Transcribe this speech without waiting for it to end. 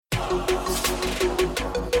Here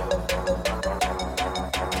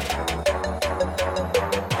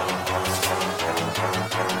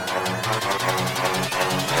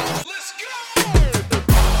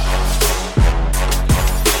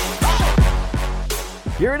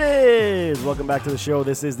it is. Welcome back to the show.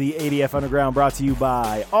 This is the ADF Underground, brought to you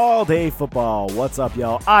by All Day Football. What's up,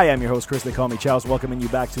 y'all? I am your host, Chris. They call me Chows. Welcoming you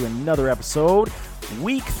back to another episode.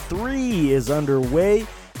 Week 3 is underway.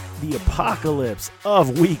 The apocalypse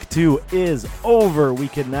of Week 2 is over. We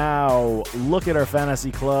can now look at our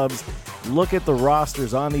fantasy clubs, look at the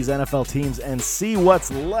rosters on these NFL teams, and see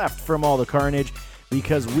what's left from all the carnage,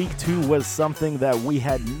 because Week 2 was something that we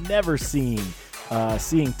had never seen.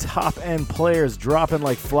 Seeing top-end players dropping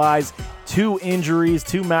like flies, 2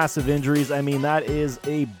 massive injuries. I mean, that is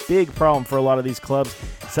a big problem for a lot of these clubs.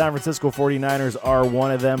 San Francisco 49ers are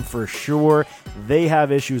one of them for sure. They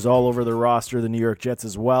have issues all over the roster, the New York Jets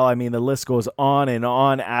as well. I mean, the list goes on and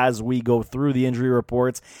on as we go through the injury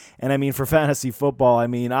reports. And I mean, for fantasy football, I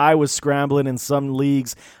mean, I was scrambling in some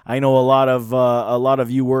leagues. I know a lot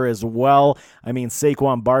of you were as well. I mean,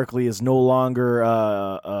 Saquon Barkley is no longer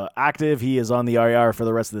active. He is on the IR for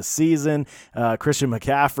the rest of the season. Christian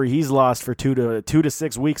McCaffrey, he's lost for 2 to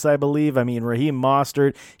 6 weeks, I believe. I mean, Raheem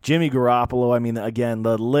Mostert, Jimmy Garoppolo. I mean, again,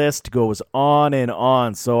 the list goes on and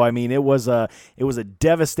on. So, I mean, it was a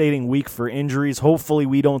devastating week for injuries. Hopefully,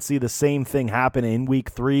 we don't see the same thing happen in Week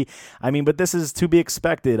 3. I mean, but this is to be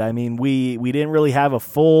expected. I mean, we didn't really have a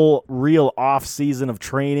full, real off season of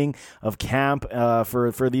training, of camp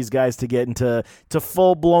for these guys to get into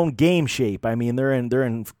full-blown game shape. I mean, they're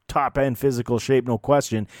in top-end physical shape, no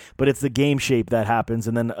question, but it's the game shape that happens.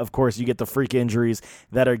 And then, of course, you get the freak injuries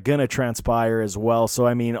that are going to transpire as well. So,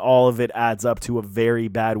 I mean, all of it adds up to a very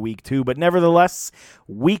bad Week 2. But nevertheless,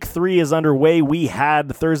 Week 3 is underway. We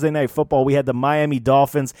had Thursday Night Football. We had the Miami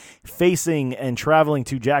Dolphins facing and traveling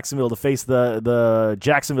to Jacksonville to face the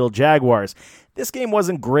Jacksonville Jaguars. This game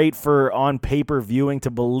wasn't great for on-paper viewing, to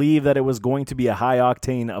believe that it was going to be a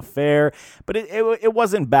high-octane affair, but it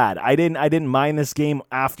wasn't bad. I didn't mind this game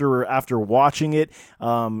after watching it.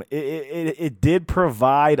 It did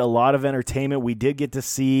provide a lot of entertainment. We did get to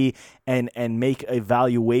see and make a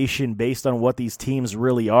valuation based on what these teams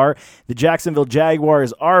really are. The Jacksonville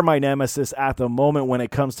Jaguars are my nemesis at the moment when it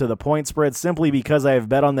comes to the point spread, simply because I have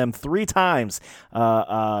bet on them 3 times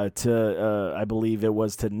I believe it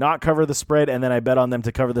was to not cover the spread, and then I bet on them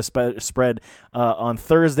to cover the spread on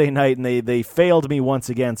Thursday night, and they failed me once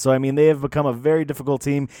again. So, I mean, they have become a very difficult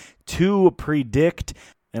team to predict.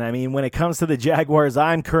 And, I mean, when it comes to the Jaguars,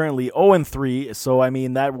 I'm currently 0-3, so, I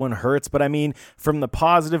mean, that one hurts. But, I mean, from the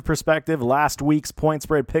positive perspective, last week's point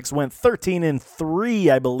spread picks went 13-3,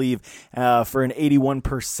 I believe, for an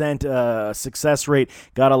 81% success rate.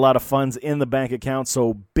 Got a lot of funds in the bank account,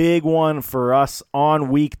 so big one for us on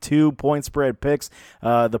Week 2 point spread picks.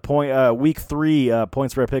 Week 3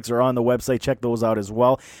 point spread picks are on the website. Check those out as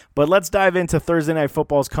well. But let's dive into Thursday Night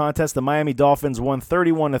Football's contest. The Miami Dolphins won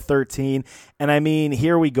 31-13, and, I mean,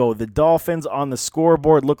 here we go. The Dolphins on the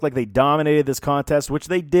scoreboard looked like they dominated this contest, which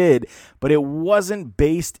they did, but it wasn't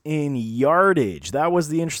based in yardage. That was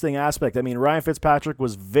the interesting aspect. I mean, Ryan Fitzpatrick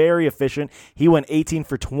was very efficient. He went 18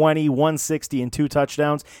 for 20, 160, and 2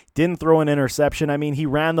 touchdowns. Didn't throw an interception. I mean, he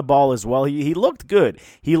ran the ball as well. He looked good.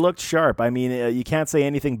 He looked sharp. I mean, you can't say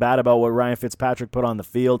anything bad about what Ryan Fitzpatrick put on the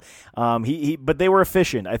field. But they were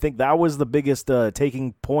efficient. I think that was the biggest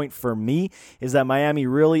taking point for me, is that Miami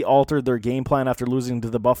really altered their game plan after losing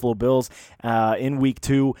to the Buffalo Bills in Week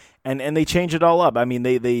 2, and they changed it all up. I mean,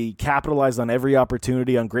 they capitalized on every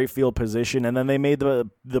opportunity on great field position, and then they made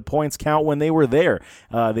the points count when they were there.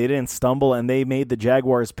 They didn't stumble, and they made the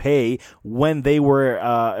Jaguars pay when they were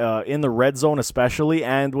in the red zone especially,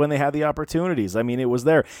 and when they had the opportunities. I mean, it was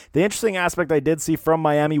there. The interesting aspect I did see from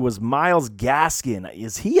Miami was Myles Gaskin.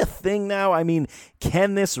 Is he a thing now? I mean,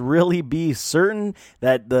 can this really be certain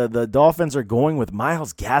that the Dolphins are going with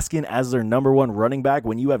Myles Gaskin as their number 1 running back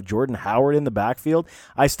when you have Jordan Howard in the backfield?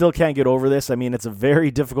 I still can't get over this. I mean, it's a very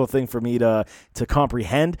difficult thing for me to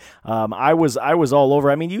comprehend. I was all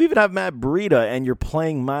over. I mean, you even have Matt Breida, and you're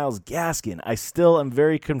playing Myles Gaskin. I still am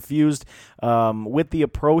very confused with the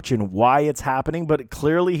approach and why it's happening, but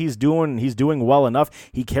clearly he's doing well enough.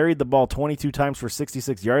 He carried the ball 22 times for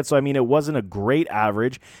 66 yards, so I mean, it wasn't a great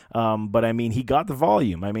average, but I mean, he got the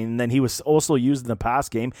volume. I mean, and then he was also used in the pass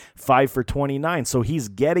game, 5 for 29, so he's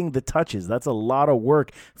getting the touches. That's a lot of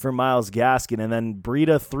work for Myles Gaskin. And then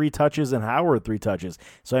Breida, 3 3 touches and Howard 3 touches.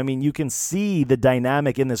 So, I mean, you can see the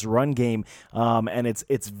dynamic in this run game, and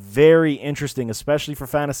it's very interesting, especially for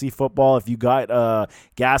fantasy football. If you got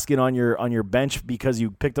Gaskin on your bench because you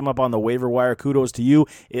picked him up on the waiver wire, kudos to you.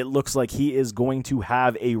 It looks like he is going to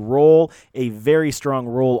have a very strong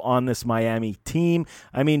role on this Miami team.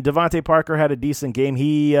 I mean, Devontae Parker had a decent game.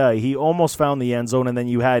 He almost found the end zone, and then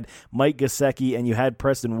you had Mike Gesicki and you had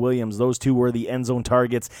Preston Williams. Those two were the end zone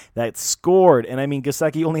targets that scored. And I mean,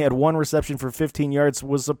 Gesicki only had 1 reception for 15 yards.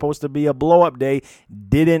 Was supposed to be a blow-up day.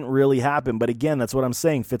 Didn't really happen. But again, that's what I'm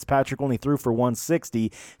saying. Fitzpatrick only threw for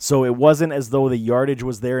 160, so it wasn't as though the yardage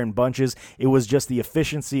was there in bunches. It was just the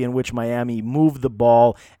efficiency in which Miami moved the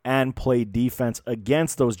ball and played defense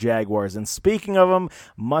against those Jaguars. And speaking of them,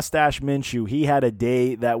 Mustache Minshew, he had a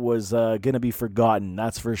day that was going to be forgotten,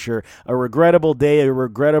 that's for sure. A regrettable day, a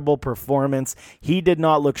regrettable performance. He did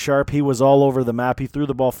not look sharp. He was all over the map. He threw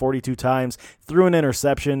the ball 42 times, threw an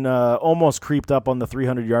interception, almost creeped up on the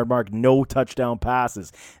 300-yard mark, no touchdown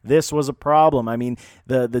passes. This was a problem. I mean,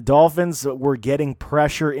 the Dolphins were getting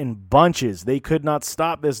pressure in bunches. They could not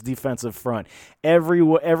stop this defensive front.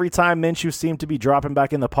 Every time Minshew seemed to be dropping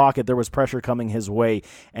back in the pocket, there was pressure coming his way,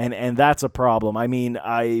 and that's a problem. I mean,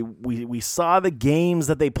 we saw the games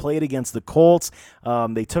that they played against the Colts.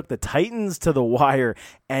 They took the Titans to the wire,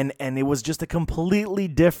 and it was just a completely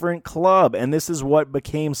different club. And this is what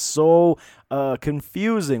became so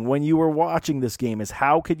confusing when you were watching this game, is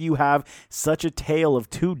how could you have such a tale of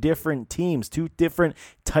 2 different teams, 2 different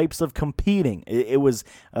types of competing? It was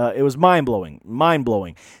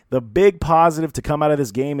mind-blowing. The big positive to come out of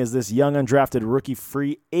this game is this young undrafted rookie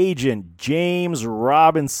free agent, James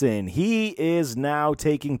Robinson. He is now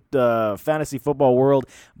taking the fantasy football world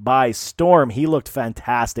by storm. He looked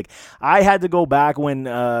fantastic. I had to go back when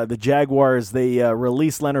the Jaguars, they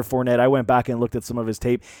released Leonard Fournette. I went back and looked at some of his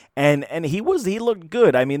tape, and he looked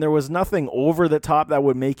good. I mean, there was nothing over the top that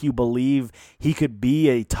would make you believe he could be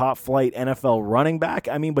a top flight NFL running back.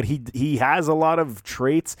 I mean, but he has a lot of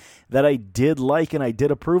traits that I did like and I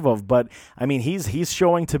did approve of. But I mean, he's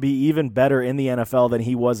showing to be even better in the NFL than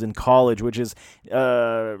he was in college, which is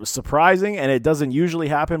surprising, and it doesn't usually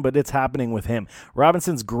happen, but it's happening with him.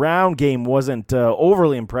 Robinson's ground game wasn't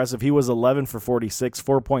overly impressive. He was 11 for 46,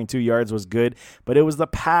 4.2 yards was good, but it was the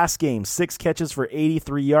pass game, 6 catches for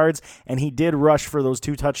 83 yards, and he did rush for those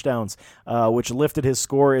 2 touchdowns, which lifted his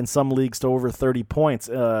score in some leagues to over 30 points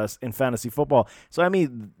in fantasy football. So, I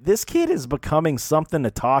mean, this kid is becoming something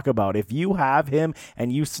to talk about. If you have him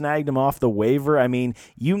and you snagged him off the waiver, I mean,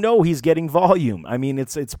 you know he's getting volume. I mean,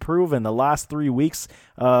 it's proven the last 3 weeks.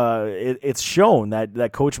 It's shown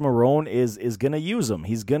that Coach Marrone is going to use him.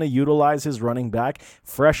 He's going to utilize his running back,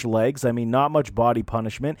 fresh legs. I mean, not much body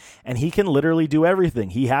punishment, and he can literally do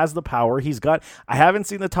everything. He has the power. I haven't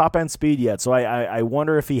seen the top end speed yet, so I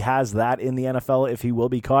wonder if he has that in the NFL, if he will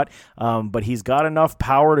be caught. But he's got enough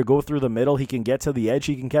power to go through the middle. He can get to the edge.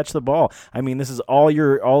 He can catch the ball. I mean, this is all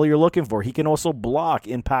you're looking for. He can also block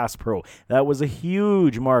in pass pro. That was a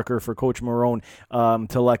huge marker for Coach Marrone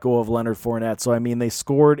to let go of Leonard Fournette. So, I mean, they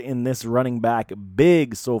scored in this running back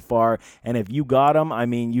big so far, and if you got him, I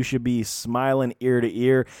mean, you should be smiling ear to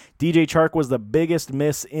ear. DJ Chark was the biggest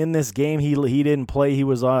miss in this game. He didn't play. He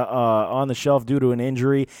was on the shelf due to an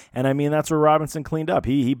injury, and I mean, that's where Robinson cleaned up.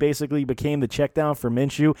 He basically became the check down for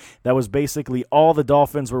Minshew. That was basically all the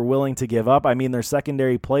Dolphins were willing to give up. I mean, their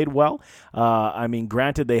secondary played well. I mean,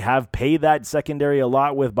 granted, they have paid that secondary a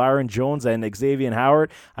lot with Byron Jones and Xavier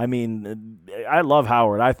Howard. I mean, I love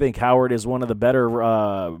Howard. I think Howard is one of the better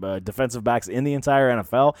defensive backs in the entire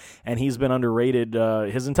NFL, and he's been underrated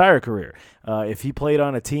his entire career. If he played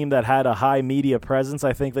on a team that had a high media presence,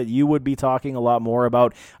 I think that you would be talking a lot more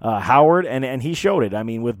about Howard, and he showed it. I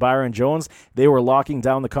mean, with Byron Jones, they were locking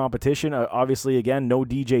down the competition. Obviously, again, no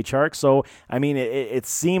DJ Chark, so I mean, it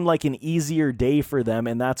seemed like an easier day for them,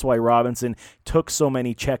 and that's why Robinson took so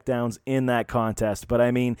many checkdowns in that contest. But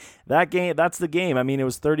I mean, that's the game. I mean, it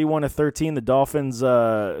was 31-13. The Dolphins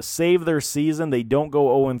save their season. They don't go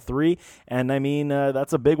 0-3, and I mean,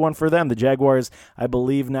 that's a big one for them. The Jaguars, I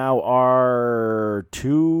believe, now are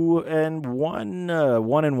 2-1,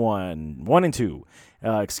 1-1, 1-2.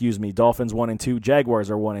 Dolphins 1-2, Jaguars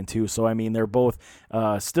are 1-2. So I mean, they're both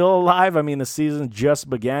still alive. I mean, the season just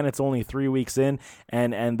began. It's only 3 weeks in,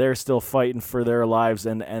 and they're still fighting for their lives,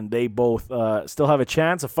 and they both still have a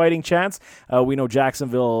fighting chance. We know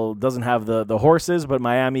Jacksonville doesn't have the horses, but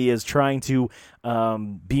Miami is trying to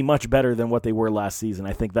be much better than what they were last season.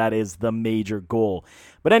 I think that is the major goal.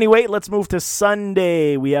 But anyway, let's move to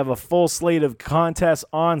Sunday. We have a full slate of contests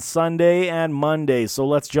on Sunday and Monday, so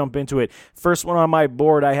let's jump into it. First one on my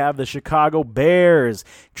board, I have the Chicago Bears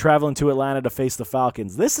traveling to Atlanta to face the Falcons.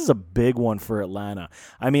 Falcons. This is a big one for Atlanta.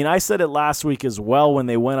 I mean, I said it last week as well when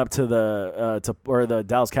they went up to the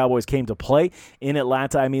Dallas Cowboys came to play in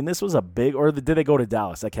Atlanta. I mean, this was a big, did they go to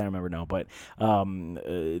Dallas? I can't remember now, but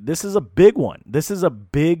this is a big one. This is a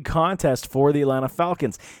big contest for the Atlanta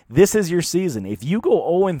Falcons. This is your season. If you go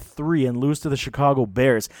 0-3 and lose to the Chicago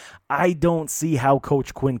Bears, I don't see how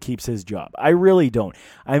Coach Quinn keeps his job. I really don't.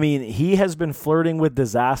 I mean, he has been flirting with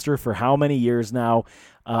disaster for how many years now?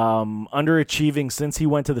 Underachieving since he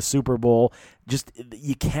went to the Super Bowl.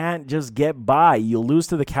 You can't just get by. You lose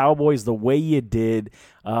to the Cowboys the way you did.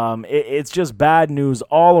 It's just bad news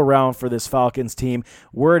all around for this Falcons team.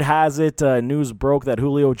 Word has it, news broke that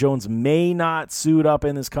Julio Jones may not suit up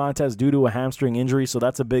in this contest due to a hamstring injury, so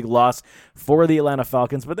that's a big loss for the Atlanta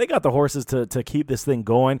Falcons, but they got the horses to keep this thing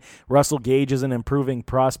going. Russell Gage is an improving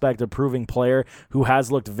prospect, improving player who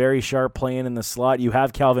has looked very sharp playing in the slot. You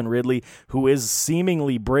have Calvin Ridley, who is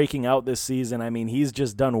seemingly breaking out this season. I mean, he's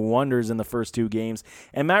just done wonders in the first 2 games,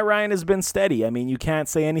 and Matt Ryan has been steady. I mean, you can't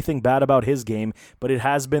say anything bad about his game, but it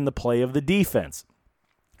has been the play of the defense.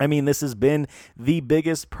 I mean, this has been the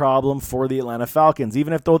biggest problem for the Atlanta Falcons.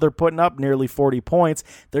 Even if though they're putting up nearly 40 points,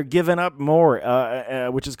 they're giving up more,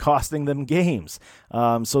 which is costing them games.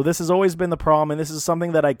 So this has always been the problem, and this is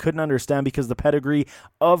something that I couldn't understand because the pedigree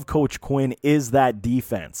of Coach Quinn is that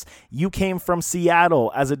defense. You came from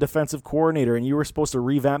Seattle as a defensive coordinator, and you were supposed to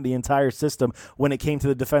revamp the entire system when it came to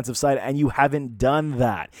the defensive side, and you haven't done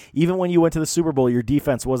that. Even when you went to the Super Bowl, your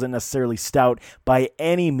defense wasn't necessarily stout by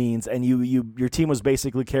any means, and your team was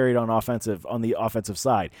basically carried on the offensive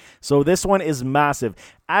side. So this one is massive.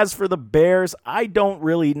 As for the Bears, I don't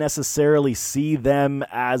really necessarily see them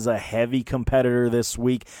as a heavy competitor this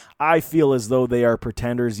week. I feel as though they are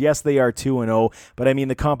pretenders. Yes, they are 2-0, but I mean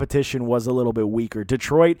the competition was a little bit weaker.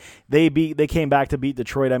 Detroit, they came back to beat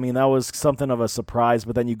Detroit. I mean, that was something of a surprise,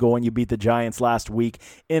 but then you go and you beat the Giants last week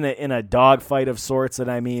in a dogfight of sorts, and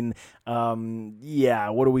I mean,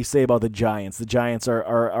 what do we say about the Giants? The Giants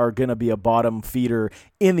are going to be a bottom feeder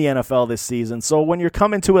in the NFL this season. So when you're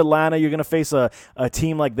coming to Atlanta, you're going to face a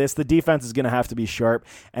team like this. The defense is going to have to be sharp.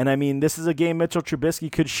 And I mean, this is a game Mitchell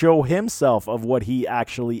Trubisky could show himself of what he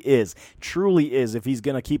actually truly is, if he's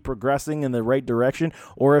going to keep progressing in the right direction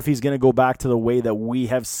or if he's going to go back to the way that we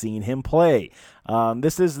have seen him play.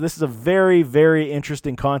 This is a very, very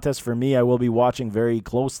interesting contest for me. I will be watching very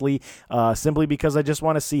closely simply because I just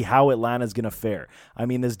want to see how Atlanta's going to fare. I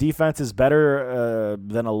mean, this defense is better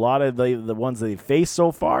than a lot of the ones they faced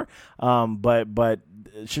so far, but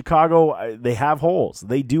Chicago, they have holes.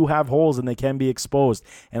 They do have holes, and they can be exposed.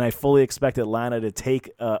 And I fully expect Atlanta to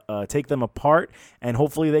take them apart, and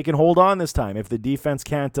hopefully they can hold on this time. If the defense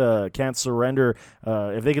can't surrender,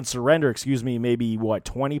 if they can surrender, maybe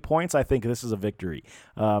 20 points, I think this is a victory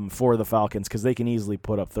for the Falcons because they can easily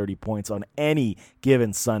put up 30 points on any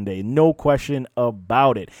given Sunday. No question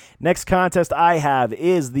about it. Next contest I have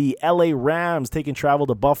is the LA Rams taking travel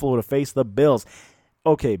to Buffalo to face the Bills.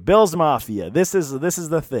 Okay, Bills Mafia, this is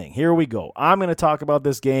the thing. Here we go. I'm going to talk about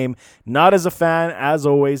this game, not as a fan, as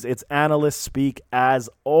always. It's analyst speak, as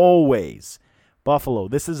always. Buffalo,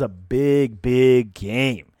 this is a big, big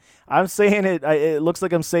game. I'm saying it, it looks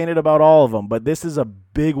like I'm saying it about all of them, but this is a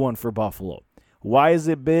big one for Buffalo. Why is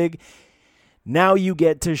it big? Now you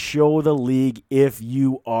get to show the league if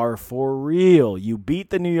you are for real. You beat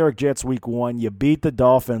the New York Jets week 1. You beat the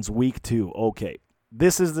Dolphins week 2. Okay.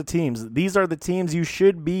 These are the teams you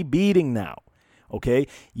should be beating now, okay?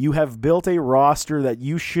 You have built a roster that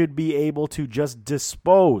you should be able to just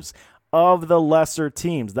dispose of the lesser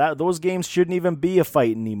teams. Those games shouldn't even be a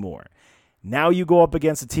fight anymore. Now you go up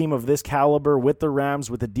against a team of this caliber with the Rams,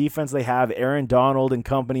 with the defense they have, Aaron Donald and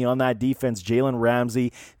company on that defense, Jalen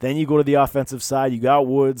Ramsey. Then you go to the offensive side. You got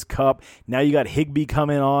Woods, Kupp. Now you got Higbee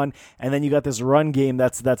coming on. And then you got this run game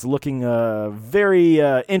that's looking very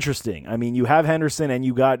interesting. I mean, you have Henderson and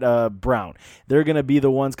you got Brown. They're going to be the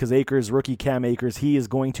ones because rookie Cam Akers, he is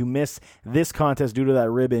going to miss this contest due to that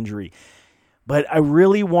rib injury. But I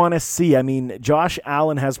really want to see, I mean, Josh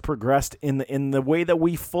Allen has progressed in the way that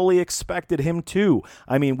we fully expected him to.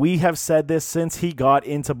 I mean, we have said this since he got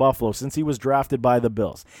into Buffalo, since he was drafted by the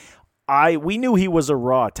Bills. We knew he was a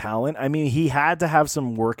raw talent. I mean, he had to have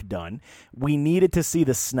some work done. We needed to see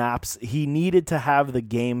the snaps. He needed to have the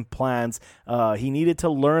game plans. He needed to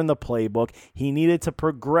learn the playbook. He needed to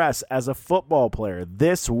progress as a football player.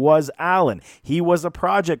 This was Allen. He was a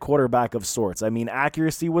project quarterback of sorts. I mean,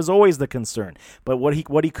 accuracy was always the concern. But what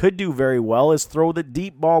he could do very well is throw the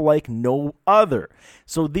deep ball like no other.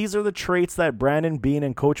 So these are the traits that Brandon Beane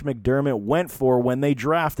and Coach McDermott went for when they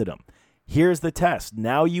drafted him. Here's the test.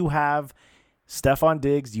 Now you have Stephon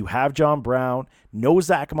Diggs, you have John Brown, no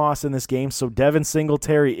Zach Moss in this game, so Devin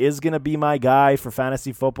Singletary is going to be my guy for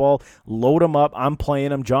fantasy football. Load him up. I'm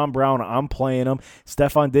playing him. John Brown, I'm playing him.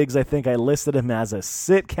 Stephon Diggs, I think I listed him as a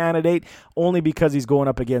sit candidate only because he's going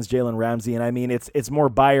up against Jalen Ramsey, and I mean, it's more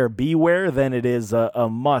buyer beware than it is a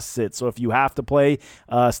must sit. So if you have to play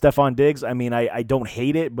Stephon Diggs, I mean, I don't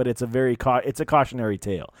hate it, but it's a cautionary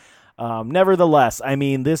tale. Nevertheless, I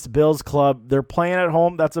mean, this Bills club, they're playing at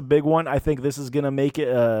home. That's a big one. I think this is going to make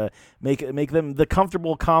them the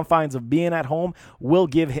comfortable confines of being at home will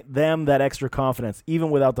give them that extra confidence, even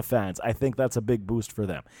without the fans. I think that's a big boost for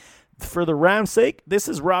them. For the Rams' sake, this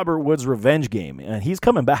is Robert Woods' revenge game, and he's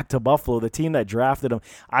coming back to Buffalo, the team that drafted him.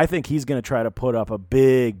 I think he's going to try to put up a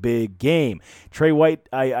big, big game. Trey White,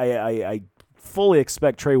 I fully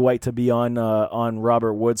expect Trey White to be on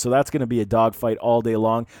Robert Woods, so that's going to be a dogfight all day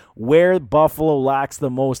long. Where Buffalo lacks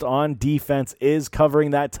the most on defense is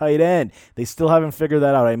covering that tight end. They still haven't figured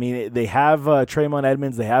that out. I mean, they have Trayvon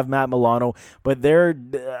Edmonds, they have Matt Milano, but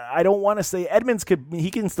I don't want to say Edmonds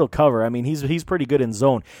can still cover. I mean, he's pretty good in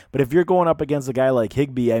zone, but if you're going up against a guy like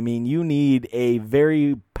Higbee, I mean, you need a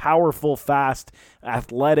very powerful, fast,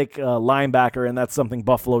 athletic linebacker, and that's something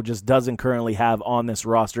Buffalo just doesn't currently have on this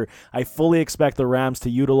roster. I fully expect the Rams to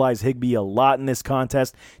utilize Higbee a lot in this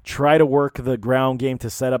contest, try to work the ground game to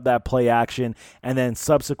set up that play action, and then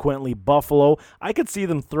subsequently Buffalo, I could see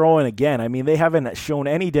them throwing again. I mean, they haven't shown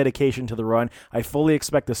any dedication to the run. I fully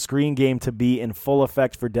expect the screen game to be in full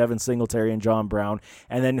effect for Devin Singletary and John Brown,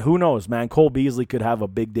 and then who knows, man, Cole Beasley could have a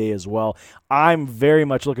big day as well. I'm very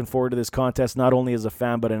much looking forward to this contest, not only as a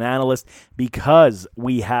fan, but an analyst, because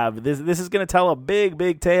we have this is going to tell a big,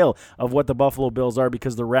 big tale of what the Buffalo Bills are,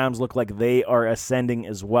 because the Rams look like they are ascending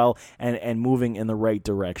as well and moving in the right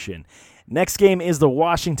direction. Next game is the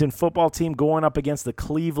Washington football team going up against the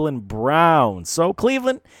Cleveland Browns. So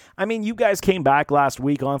Cleveland, I mean, you guys came back last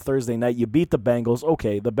week on Thursday night. You beat the Bengals.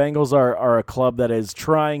 Okay, the Bengals are a club that is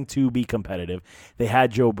trying to be competitive. They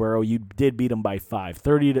had Joe Burrow. You did beat them by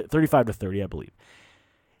 35-30, I believe.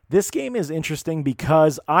 This game is interesting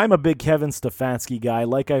because I'm a big Kevin Stefanski guy,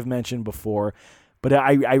 like I've mentioned before, but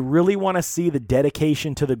I really want to see the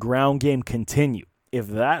dedication to the ground game continue. If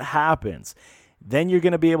that happens, then you're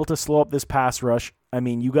going to be able to slow up this pass rush. I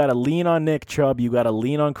mean, you got to lean on Nick Chubb. You got to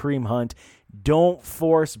lean on Kareem Hunt. Don't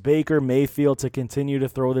force Baker Mayfield to continue to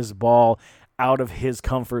throw this ball out of his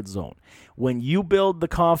comfort zone. When you build the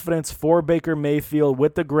confidence for Baker Mayfield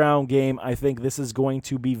with the ground game, I think this is going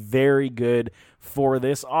to be very good for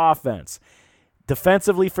this offense.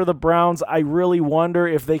 Defensively for the Browns, I really wonder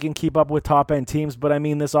if they can keep up with top-end teams, but I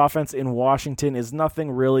mean, this offense in Washington is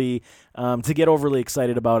nothing really to get overly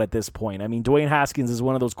excited about at this point. I mean, Dwayne Haskins is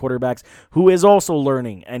one of those quarterbacks who is also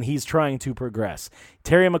learning, and he's trying to progress.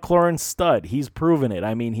 Terry McLaurin, stud. He's proven it.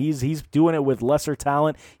 I mean, he's doing it with lesser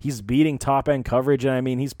talent. He's beating top-end coverage, and I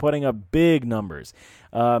mean, he's putting up big numbers.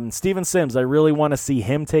 Steven Sims, I really want to see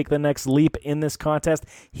him take the next leap in this contest.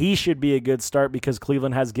 He should be a good start because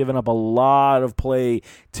Cleveland has given up a lot of play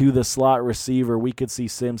to the slot receiver. We could see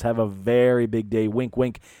Sims have a very big day. Wink,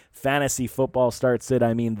 wink. Fantasy football starts it.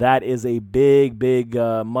 I mean, that is a big, big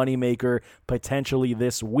moneymaker potentially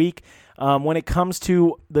this week. When it comes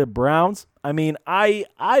to the Browns, I mean,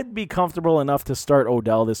 I'd be comfortable enough to start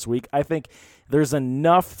Odell this week. I think there's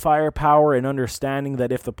enough firepower and understanding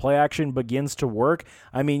that if the play action begins to work,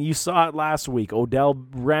 I mean, you saw it last week. Odell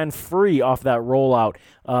ran free off that rollout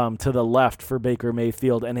to the left for Baker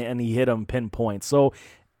Mayfield, and he hit him pinpoint. So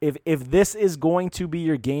if this is going to be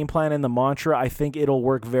your game plan and the mantra, I think it'll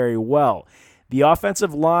work very well. The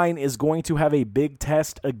offensive line is going to have a big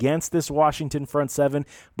test against this Washington front seven,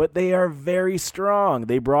 but they are very strong.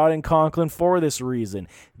 They brought in Conklin for this reason.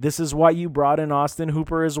 This is why you brought in Austin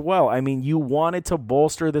Hooper as well. I mean, you wanted to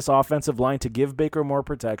bolster this offensive line to give Baker more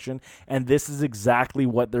protection, and this is exactly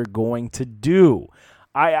what they're going to do.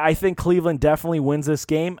 I think Cleveland definitely wins this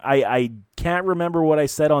game. I can't remember what I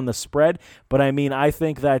said on the spread, but I mean, I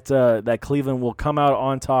think that that Cleveland will come out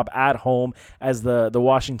on top at home as the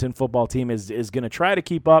Washington football team is going to try to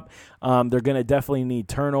keep up. They're going to definitely need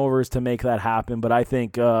turnovers to make that happen, but I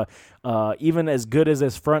think even as good as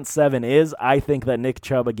his front seven is, I think that Nick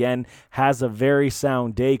Chubb, again, has a very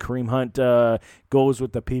sound day. Kareem Hunt goes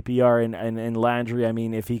with the PPR and Landry. I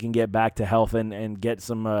mean, if he can get back to health and get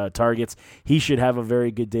some targets, he should have a very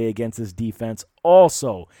good day against his defense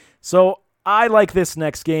also. So I like this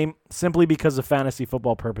next game simply because of fantasy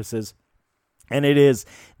football purposes, and it is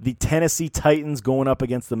the Tennessee Titans going up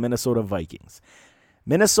against the Minnesota Vikings.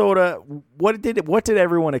 Minnesota, what did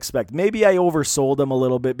everyone expect? Maybe I oversold them a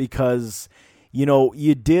little bit because, you know,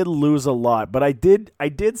 you did lose a lot, but I did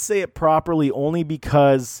say it properly only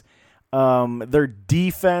because their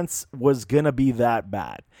defense was going to be that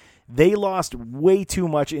bad. They lost way too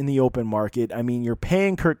much in the open market. I mean, you're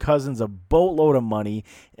paying Kirk Cousins a boatload of money,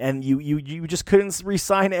 and you just couldn't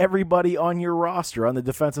re-sign everybody on your roster on the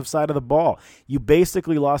defensive side of the ball. You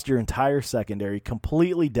basically lost your entire secondary,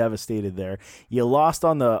 completely devastated there. You lost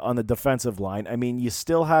on the defensive line. I mean, you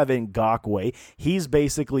still have Ngakoue. He's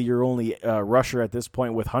basically your only rusher at this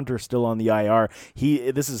point, with Hunter still on the IR.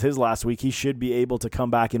 This is his last week. He should be able to come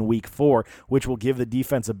back in week 4, which will give the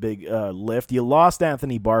defense a big lift. You lost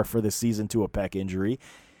Anthony Barr for this season to a pec injury.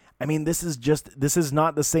 I mean, this is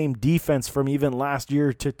not the same defense from even last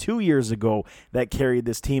year to 2 years ago that carried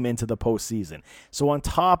this team into the postseason. So on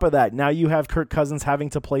top of that, now you have Kirk Cousins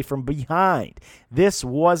having to play from behind. This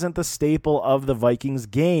wasn't the staple of the Vikings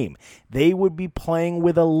game. They would be playing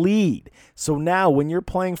with a lead. So now when you're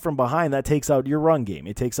playing from behind, that takes out your run game.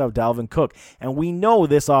 It takes out Dalvin Cook. And we know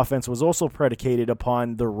this offense was also predicated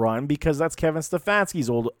upon the run because that's Kevin Stefanski's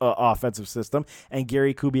old offensive system. And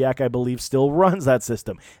Gary Kubiak, I believe, still runs that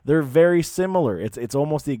system. They're very similar. It's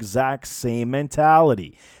almost the exact same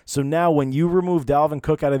mentality. So now when you remove Dalvin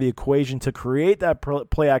Cook out of the equation to create that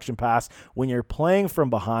play action pass, when you're playing from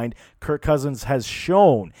behind, Kirk Cousins has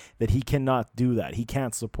shown that he cannot do that. He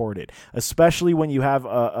can't support it, especially when you have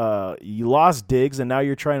you lost Diggs and now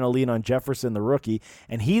you're trying to lean on Jefferson, the rookie,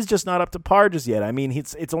 and he's just not up to par just yet. I mean,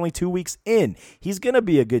 it's only 2 weeks in. He's going to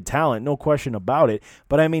be a good talent, no question about it,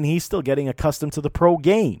 but I mean, he's still getting accustomed to the pro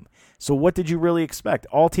game. So what did you really expect?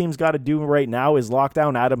 All teams got to do right now is lock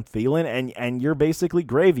down Adam Thielen, and you're basically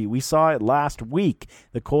gravy. We saw it last week.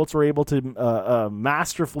 The Colts were able to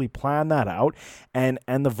masterfully plan that out, and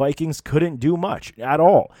the Vikings couldn't do much at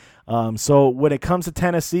all. So when it comes to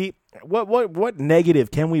Tennessee, what negative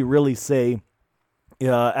can we really say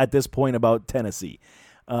at this point about Tennessee?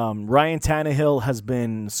 Ryan Tannehill has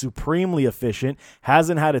been supremely efficient,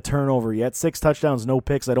 hasn't had a turnover yet, 6 touchdowns, no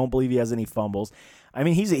picks. I don't believe he has any fumbles. I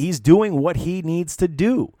mean, he's doing what he needs to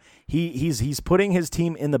do. He's putting his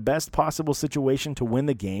team in the best possible situation to win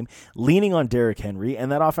the game, leaning on Derrick Henry, and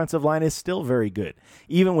that offensive line is still very good,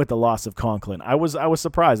 even with the loss of Conklin. I was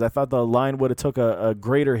surprised. I thought the line would have took a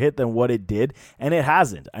greater hit than what it did, and it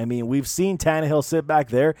hasn't. I mean, we've seen Tannehill sit back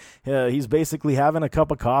there. He's basically having a cup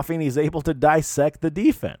of coffee, and he's able to dissect the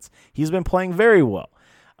defense. He's been playing very well.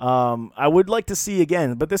 I would like to see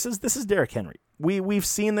again, but this is Derrick Henry. We've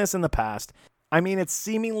seen this in the past. I mean, it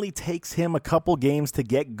seemingly takes him a couple games to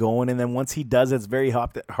get going, and then once he does, it's very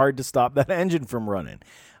hard to stop that engine from running.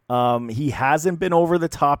 He hasn't been over the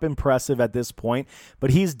top impressive at this point,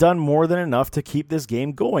 but he's done more than enough to keep this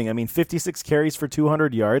game going. I mean, 56 carries for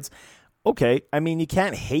 200 yards. Okay, I mean, you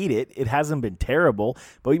can't hate it. It hasn't been terrible,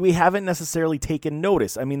 but we haven't necessarily taken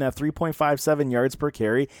notice. I mean, that 3.57 yards per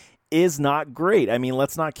carry is not great. I mean,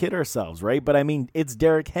 let's not kid ourselves, right? But I mean, it's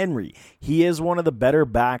Derrick Henry. He is one of the better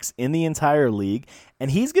backs in the entire league, and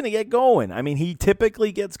he's going to get going. I mean, he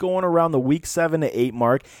typically gets going around the week 7 to 8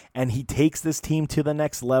 mark, and he takes this team to the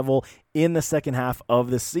next level in the second half of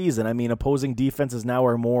the season. I mean, opposing defenses now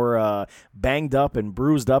are more banged up and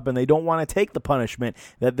bruised up, and they don't want to take the punishment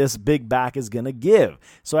that this big back is going to give.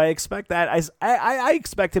 So I expect that. I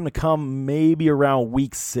expect him to come maybe around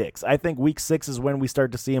week 6. I think week 6 is when we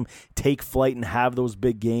start to see him take flight and have those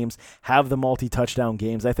big games, have the multi-touchdown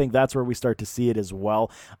games. I think that's where we start to see it as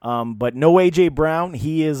well. But no A.J. Brown.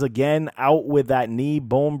 He is again out with that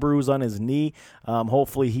bone bruise on his knee.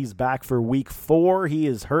 Hopefully he's back for week 4. He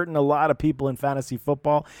is hurting a lot of people in fantasy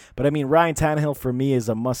football. But I mean, Ryan Tannehill for me is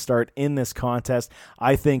a must start in this contest.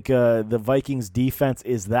 I think the Vikings defense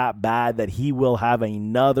is that bad that he will have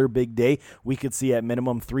another big day. We could see at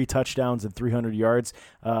minimum 3 touchdowns and 300 yards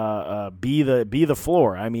be the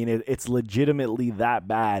floor. I mean, it's legitimately that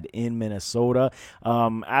bad in Minnesota.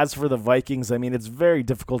 As for the Vikings, I mean, it's very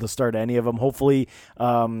difficult to start any of them. Hopefully,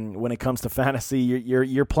 when it comes to fantasy,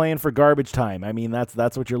 you're playing for garbage time. I mean,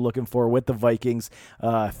 that's what you're looking for with the Vikings.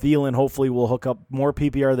 Thielen hopefully will hook up more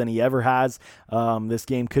PPR than he ever has. This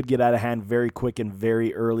game could get out of hand very quick and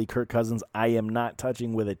very early. Kirk Cousins, I am not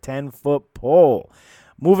touching with a 10-foot pole.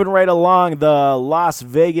 Moving right along, the Las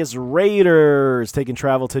Vegas Raiders taking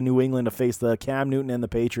travel to New England to face the Cam Newton and the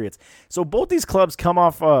Patriots. So both these clubs come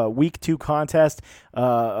off a Week 2 contest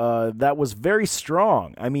that was very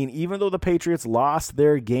strong. I mean, even though the Patriots lost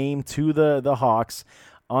their game to the Hawks,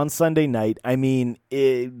 on Sunday night, I mean,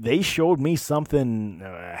 they showed me something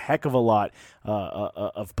a heck of a lot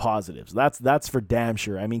of positives. That's for damn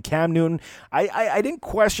sure. I mean, Cam Newton, I didn't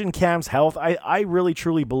question Cam's health. I really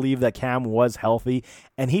truly believe that Cam was healthy,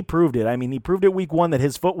 and he proved it. I mean, he proved it week 1 that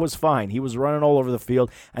his foot was fine. He was running all over the field,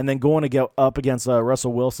 and then going to get up against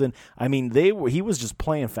Russell Wilson. I mean, he was just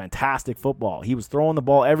playing fantastic football. He was throwing the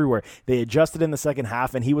ball everywhere. They adjusted in the second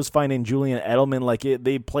half, and he was finding Julian Edelman like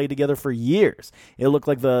they played together for years. It looked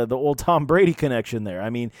like the old Tom Brady connection there.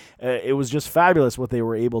 I mean, it was just fabulous what they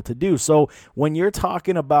were able to do. So when you're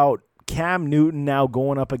talking about Cam Newton now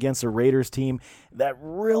going up against a Raiders team that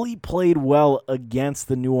really played well against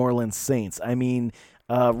the New Orleans Saints, I mean,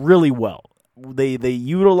 really well. They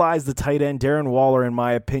utilized the tight end. Darren Waller, in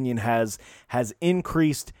my opinion, has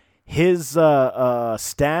increased his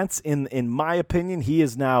stance. In my opinion, he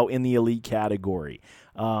is now in the elite category.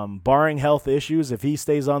 Barring health issues, if he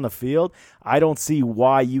stays on the field, I don't see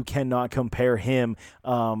why you cannot compare him.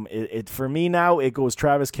 For me now, it goes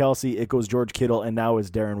Travis Kelce, it goes George Kittle, and now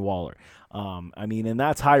is Darren Waller. I mean, and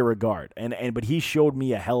that's high regard. But he showed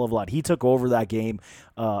me a hell of a lot. He took over that game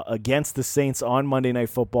against the Saints on Monday Night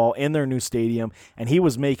Football in their new stadium, and he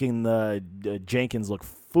was making the Jenkins look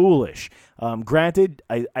foolish. Granted,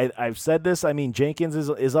 I've said this. I mean, Jenkins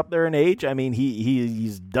is up there in age. I mean, he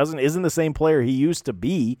isn't the same player he used to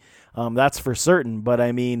be. That's for certain. But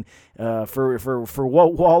I mean, for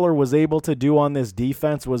what Waller was able to do on this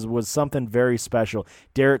defense was something very special.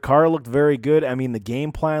 Derek Carr looked very good. I mean, the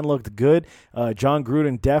game plan looked good. John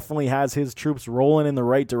Gruden definitely has his troops rolling in the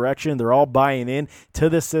right direction. They're all buying in to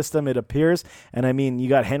the system, it appears. And I mean, you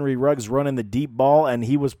got Henry Ruggs running the deep ball, and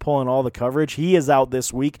he was pulling all the coverage. He is out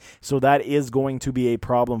this week, so that is going to be a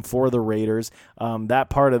problem for the Raiders. That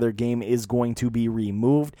part of their game is going to be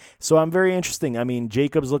removed. So I'm very interesting. I mean,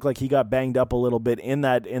 Jacobs looked like he got banged up a little bit in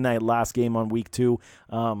that last game on week 2.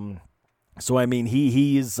 So I mean,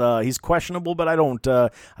 he's questionable, but I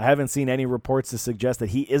haven't seen any reports to suggest that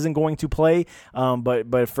he isn't going to play.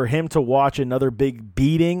 But for him to watch another big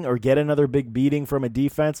beating or get another big beating from a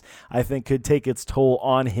defense, I think could take its toll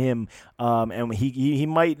on him. And he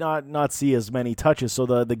might not see as many touches. So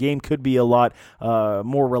the game could be a lot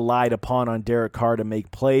more relied upon on Derek Carr to make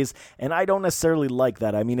plays. And I don't necessarily like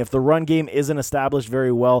that. I mean, if the run game isn't established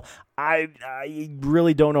very well, I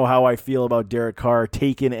really don't know how I feel about Derek Carr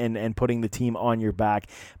taking and putting the team on your back.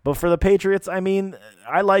 But for the Patriots, I mean,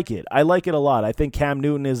 I like it. I like it a lot. I think Cam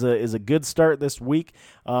Newton is a good start this week.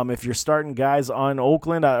 If you're starting guys on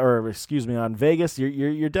on Vegas,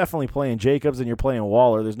 you're definitely playing Jacobs and you're playing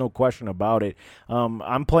Waller. There's no question about it.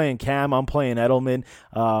 I'm playing Cam. I'm playing Edelman.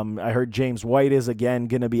 I heard James White is again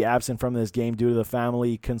going to be absent from this game due to the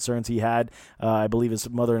family concerns he had. I believe his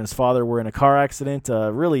mother and his father were in a car accident.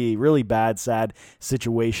 Really, really bad, sad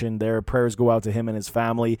situation there. Prayers go out to him and his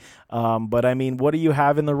family. But I mean, what do you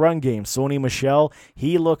have in the run game? Sony Michel,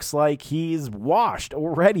 he looks like he's washed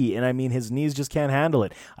already, and I mean, his knees just can't handle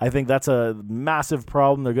it. I think that's a massive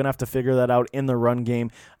problem. They're going to have to figure that out in the run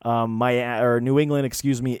game. New England,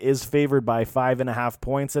 is favored by 5.5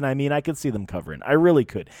 points, and I mean, I could see them covering. I really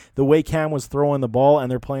could. The way Cam was throwing the ball and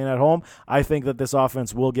they're playing at home, I think that this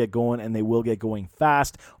offense will get going, and they will get going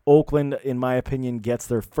fast. Oakland, in my opinion, gets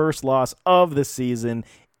their first loss of the season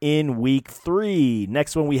in week 3.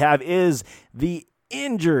 Next one we have is the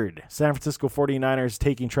injured San Francisco 49ers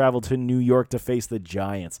taking travel to New York to face the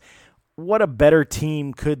Giants. What a better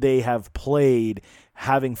team could they have played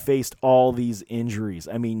having faced all these injuries?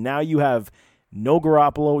 I mean, now you have no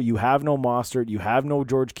Garoppolo, you have no Mostert, you have no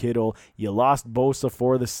George Kittle, you lost Bosa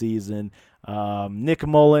for the season. Nick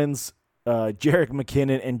Mullins, Jerick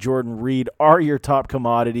McKinnon, and Jordan Reed are your top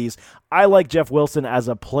commodities. I like Jeff Wilson as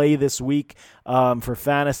a play this week for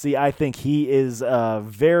fantasy. I think he is a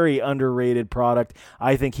very underrated product.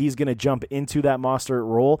 I think he's going to jump into that Mostert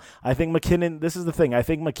role. I think McKinnon, this is the thing, I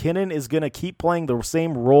think McKinnon is going to keep playing the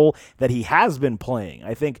same role that he has been playing.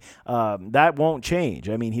 I think that won't change.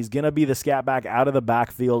 I mean, he's going to be the scat back out of the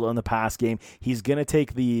backfield on the pass game. He's going to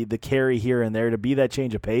take the carry here and there to be that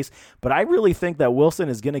change of pace. But I really think that Wilson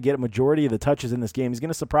is going to get a majority of the touches in this game. He's going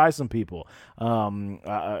to surprise some people.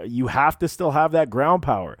 You have to still have that ground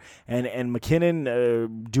power. And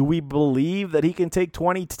McKinnon, do we believe that he can take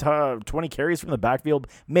 20 carries from the backfield?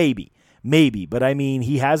 Maybe. Maybe. But, I mean,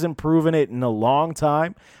 he hasn't proven it in a long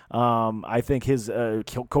time. I think his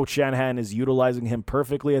Coach Shanahan is utilizing him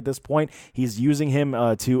perfectly at this point. He's using him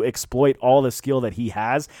to exploit all the skill that he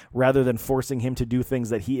has rather than forcing him to do things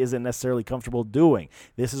that he isn't necessarily comfortable doing.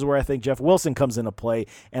 This is where I think Jeff Wilson comes into play,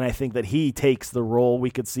 and I think that he takes the role.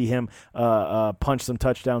 We could see him punch some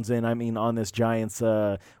touchdowns in, on this Giants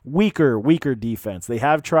weaker defense. They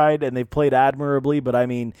have tried, and they've played admirably, but,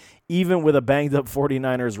 even with a banged-up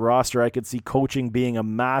 49ers roster, I could see coaching being a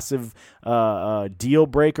massive deal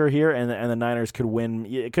breaker here, and the Niners could win.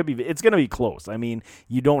 It's going to be close.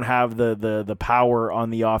 You don't have the power on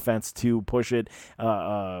the offense to push it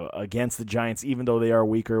against the Giants, even though they are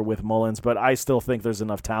weaker with Mullins. But I still think there's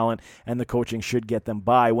enough talent, and the coaching should get them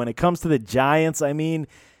by. When it comes to the Giants,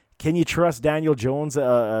 can you trust Daniel Jones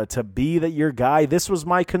to be your guy? This was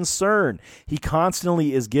my concern. He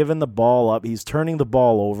constantly is giving the ball up. He's turning the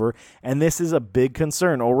ball over, and this is a big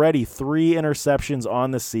concern. Already 3 interceptions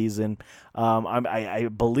on the season. I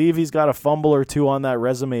believe he's got a fumble or 2 on that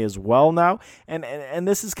resume as well now, and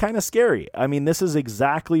this is kind of scary. This is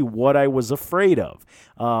exactly what I was afraid of.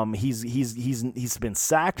 He's been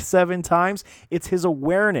sacked 7 times. It's his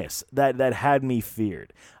awareness that had me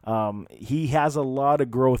feared. He has a lot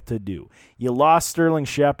of growth to do. You lost Sterling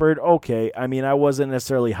Shepard. Okay, I wasn't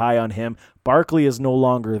necessarily high on him. Barkley is no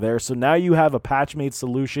longer there, so now you have a patch-made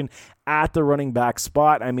solution at the running back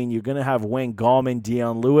spot. You're going to have Wayne Gallman,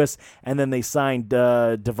 Dion Lewis, and then they signed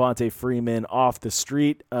Devontae Freeman off the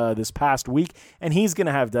street this past week, and he's going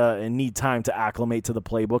to have to need time to acclimate to the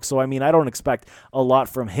playbook. So, I don't expect a lot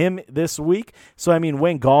from him this week. So,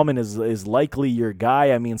 Wayne Gallman is likely your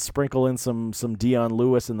guy. Sprinkle in some Dion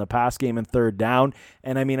Lewis in the pass game and third down,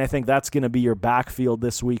 and I think that's going to be your backfield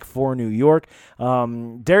this week for New York.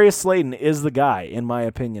 Darius Slayton is the guy, in my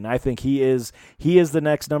opinion. I think he is the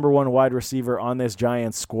next number 1 wide receiver on this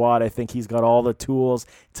Giants squad. I think he's got all the tools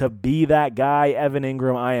to be that guy. Evan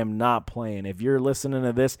Ingram, I am not playing. If you're listening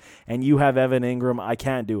to this and you have Evan Ingram, I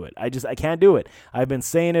can't do it. I can't do it. I've been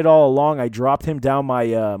saying it all along. I dropped him down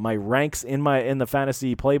my ranks in the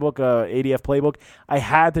fantasy playbook, ADF playbook. I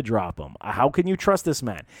had to drop him. How can you trust this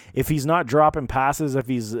man? If he's not dropping passes, if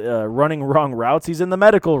he's running wrong routes, he's in the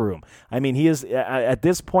medical room. He is at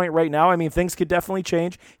this point right now. Things could definitely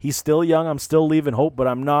change. He's still young. I'm still leaving hope, but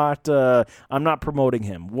I'm not promoting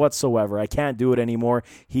him whatsoever. I can't do it anymore.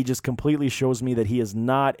 He just completely shows me that he is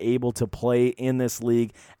not able to play in this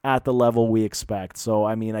league at the level we expect. So,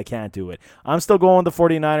 I can't do it. I'm still going with the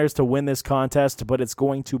 49ers to win this contest, but it's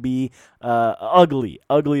going to be ugly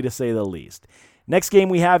to say the least. Next game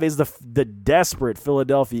we have is the desperate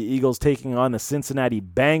Philadelphia Eagles taking on the Cincinnati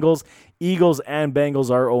Bengals. Eagles and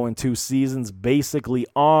Bengals are 0-2 seasons, basically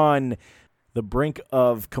on the brink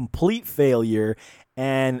of complete failure.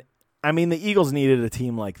 And, the Eagles needed a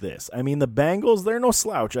team like this. The Bengals, they're no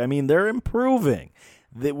slouch. They're improving.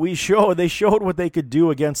 They showed what they could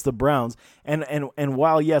do against the Browns. And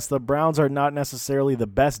while, yes, the Browns are not necessarily the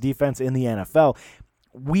best defense in the NFL,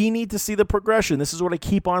 we need to see the progression. This is what I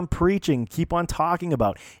keep on preaching, keep on talking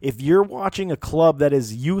about. If you're watching a club that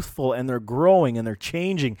is youthful and they're growing and they're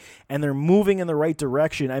changing and they're moving in the right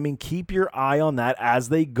direction, keep your eye on that as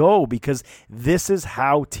they go, because this is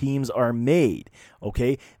how teams are made.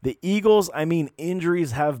 Okay, the Eagles,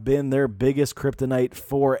 injuries have been their biggest kryptonite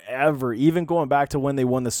forever, even going back to when they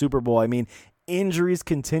won the Super Bowl. Injuries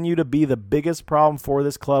continue to be the biggest problem for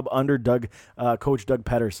this club under Coach Doug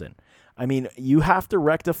Peterson. You have to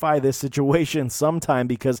rectify this situation sometime,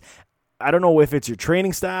 because I don't know if it's your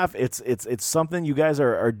training staff, it's something you guys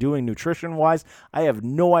are doing nutrition-wise. I have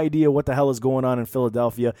no idea what the hell is going on in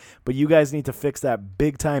Philadelphia, but you guys need to fix that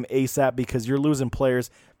big time ASAP, because you're losing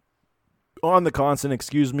players on the constant,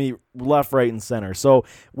 left, right, and center. So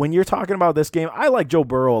when you're talking about this game, I like Joe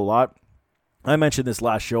Burrow a lot. I mentioned this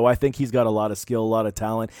last show. I think he's got a lot of skill, a lot of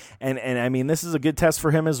talent, and this is a good test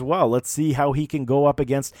for him as well. Let's see how he can go up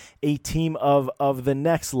against a team of the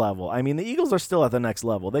next level. The Eagles are still at the next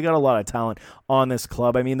level. They got a lot of talent on this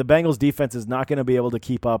club. The Bengals defense is not going to be able to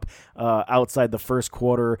keep up outside the first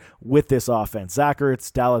quarter with this offense. Zach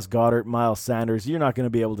Ertz, Dallas Goedert, Miles Sanders, you're not going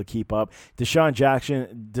to be able to keep up. Deshaun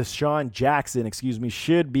Jackson,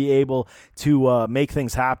 should be able to make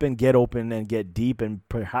things happen, get open and get deep, and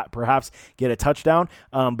perhaps get get a touchdown,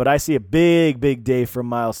 but I see a big day from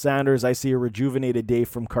Miles Sanders. I see a rejuvenated day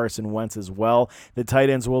from Carson Wentz as well. The tight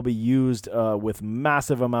ends will be used with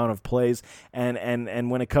massive amount of plays,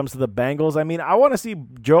 and when it comes to the Bengals, I mean, I want to see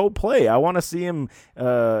Joe play. I want to see him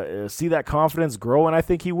see that confidence grow, and I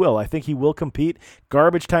think he will. I think he will compete.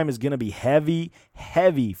 Garbage time is going to be heavy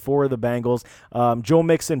for the Bengals. Joe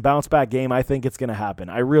Mixon bounce back game, I think it's going to happen.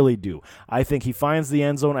 I really do. I think he finds the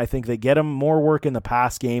end zone. I think they get him more work in the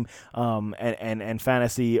pass game, and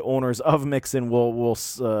fantasy owners of Mixon will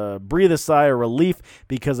breathe a sigh of relief,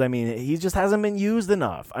 because, I mean, he just hasn't been used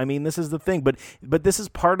enough. I mean, this is the thing, but this is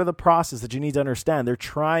part of the process that you need to understand. They're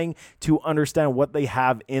trying to understand what they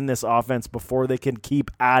have in this offense before they can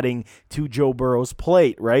keep adding to Joe Burrow's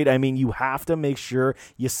plate, right? I mean, you have to make sure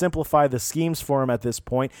you simplify the schemes for him at this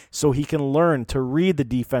point so he can learn to read the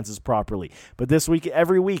defenses properly. But this week,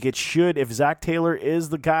 every week, it should, if Zach Taylor is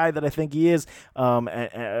the guy that I think he is, an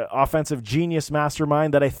offensive genius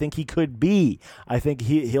mastermind that I think he could be, I think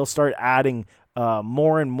he'll start adding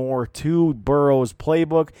more and more to Burrow's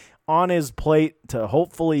playbook on his plate to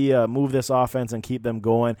hopefully move this offense and keep them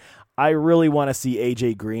going. I really want to see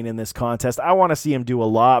A.J. Green in this contest. I want to see him do a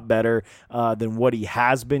lot better than what he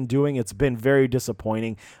has been doing. It's been very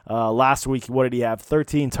disappointing. Last week, what did he have?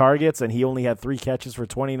 13 targets, and he only had 3 catches for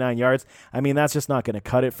 29 yards. I mean, that's just not going to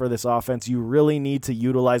cut it for this offense. You really need to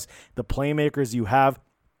utilize the playmakers you have.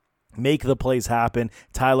 Make the plays happen.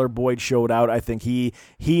 Tyler Boyd showed out. I think he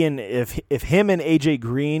and if him and A.J.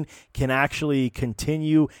 Green can actually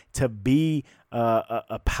continue to be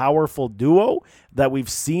a powerful duo that we've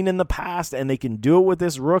seen in the past, and they can do it with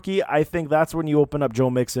this rookie, I think that's when you open up Joe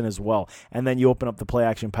Mixon as well, and then you open up the play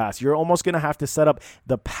action pass. You're almost going to have to set up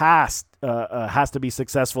the pass has to be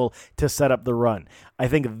successful to set up the run. I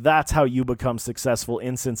think that's how you become successful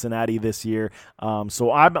in Cincinnati this year. So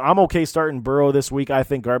I'm okay starting Burrow this week. I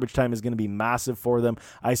think garbage time is going to be massive for them.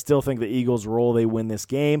 I still think the Eagles roll. They win this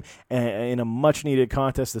game in a much-needed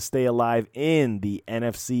contest to stay alive in the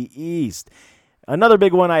NFC East. Another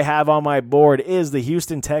big one I have on my board is the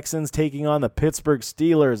Houston Texans taking on the Pittsburgh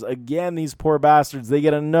Steelers. Again, these poor bastards, they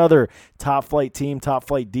get another top-flight team,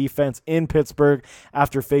 top-flight defense in Pittsburgh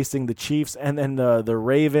after facing the Chiefs and then the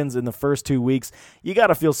Ravens in the first 2 weeks. You got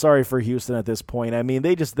to feel sorry for Houston at this point. I mean,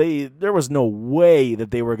 there was no way that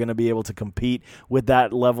they were going to be able to compete with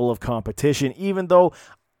that level of competition, even though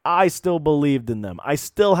I still believed in them. I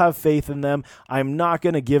still have faith in them. I'm not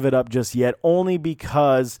going to give it up just yet, only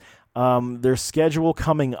because their schedule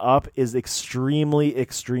coming up is extremely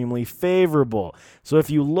favorable. So if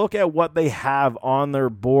you look at what they have on their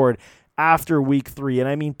board after week 3, and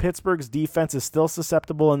I mean, Pittsburgh's defense is still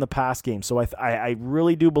susceptible in the pass game. So I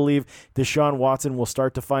really do believe Deshaun Watson will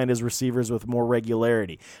start to find his receivers with more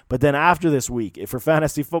regularity. But then after this week, for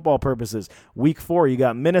fantasy football purposes, week 4, you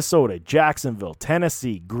got Minnesota, Jacksonville,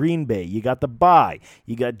 Tennessee, Green Bay. You got the bye.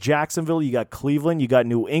 You got Jacksonville, you got Cleveland, you got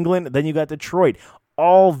New England, then you got Detroit.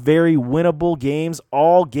 All very winnable games,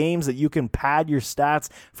 all games that you can pad your stats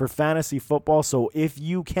for fantasy football. So if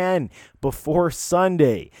you can, before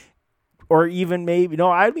Sunday, or even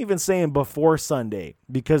I'm even saying before Sunday,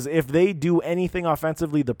 because if they do anything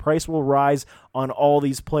offensively, the price will rise on all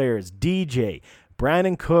these players. DJ,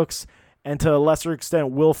 Brandon Cooks, and to a lesser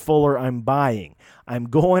extent, Will Fuller, I'm buying. I'm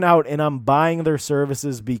going out and I'm buying their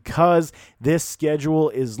services because this schedule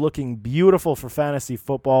is looking beautiful for fantasy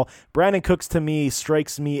football. Brandon Cooks, to me,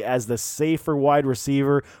 strikes me as the safer wide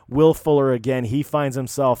receiver. Will Fuller, again, he finds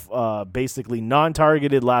himself basically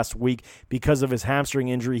non-targeted last week because of his hamstring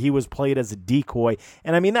injury. He was played as a decoy,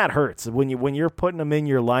 and I mean, that hurts. When you're putting him in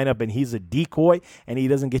your lineup and he's a decoy and he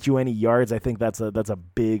doesn't get you any yards, I think that's a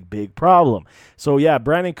big problem. So yeah,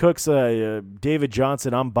 Brandon Cooks, David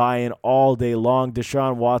Johnson, I'm buying all day long.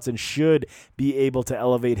 Deshaun Watson should be able to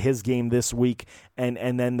elevate his game this week,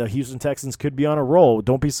 and then the Houston Texans could be on a roll.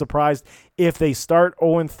 Don't be surprised if they start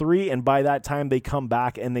 0-3, and by that time they come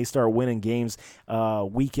back and they start winning games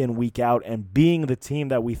week in, week out, and being the team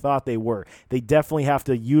that we thought they were. They definitely have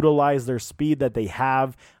to utilize their speed that they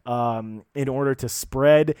have in order to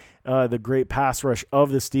spread the great pass rush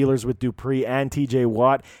of the Steelers with Dupree and TJ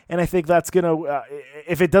Watt. And I think that's going to,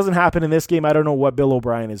 if it doesn't happen in this game, I don't know what Bill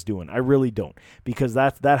O'Brien is doing. I really don't, because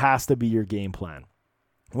that has to be your game plan.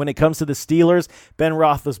 When it comes to the Steelers, Ben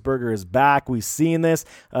Roethlisberger is back. We've seen this.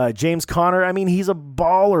 James Conner, I mean, he's a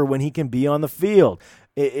baller when he can be on the field.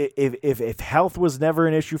 If health was never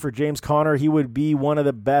an issue for James Conner, he would be one of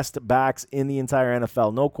the best backs in the entire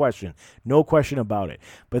NFL. No question about it.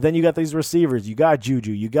 But then you got these receivers. You got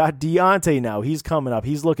Juju. You got Deontay now. He's coming up.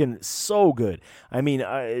 He's looking so good. I mean,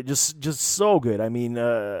 just so good. I mean,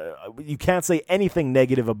 you can't say anything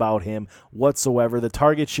negative about him whatsoever. The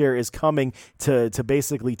target share is coming to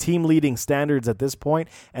basically team leading standards at this point,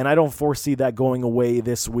 and I don't foresee that going away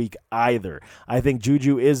this week either. I think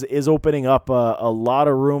Juju is opening up a lot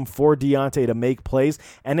of room for Deontay to make plays,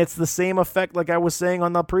 and it's the same effect like I was saying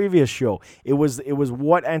on the previous show. It was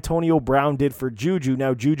what Antonio Brown did for Juju.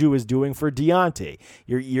 Now Juju is doing for Deontay.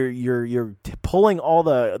 You're pulling all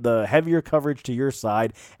the heavier coverage to your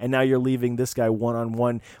side, and now you're leaving this guy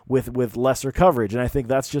one-on-one with lesser coverage. And I think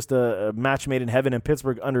that's just a match made in heaven, and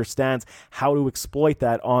Pittsburgh understands how to exploit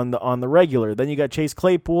that on the regular. Then you got Chase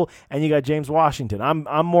Claypool and you got James Washington.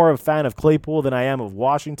 I'm more of a fan of Claypool than I am of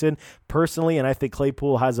Washington personally, and I think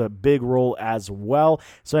Claypool has a big role as well.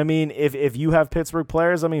 So I mean, if you have Pittsburgh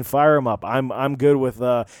players, I mean, fire them up. I'm good with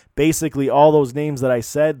basically all those names that I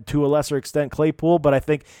said, to a lesser extent Claypool, but I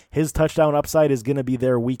think his touchdown upside is going to be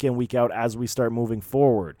there week in, week out as we start moving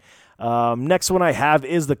forward. Next one I have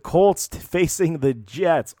is the Colts facing the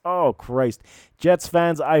Jets. Oh, Christ. Jets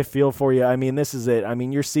fans, I feel for you. I mean, this is it. I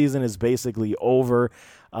mean, your season is basically over.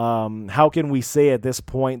 How can we say at this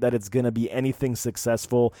point that it's going to be anything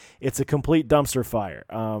successful? It's a complete dumpster fire.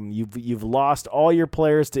 You've lost all your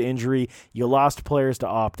players to injury. You lost players to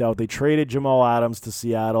opt out. They traded Jamal Adams to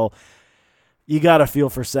Seattle. You got to feel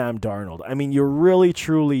for Sam Darnold. I mean, you really,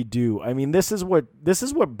 truly do. I mean, this is what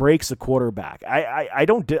breaks a quarterback. I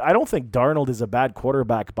don't think Darnold is a bad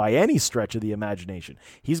quarterback by any stretch of the imagination.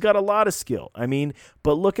 He's got a lot of skill. I mean,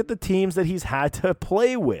 but look at the teams that he's had to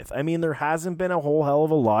play with. I mean, there hasn't been a whole hell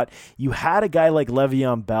of a lot. You had a guy like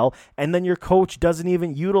Le'Veon Bell, and then your coach doesn't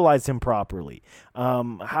even utilize him properly.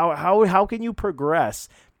 How can you progress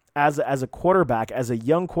as a quarterback, as a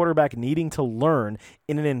young quarterback needing to learn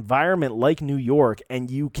in an environment like New York,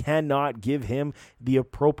 and you cannot give him the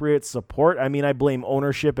appropriate support? I mean, I blame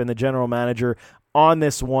ownership and the general manager on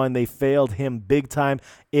this one. They failed him big time.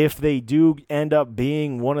 If they do end up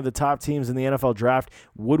being one of the top teams in the NFL draft,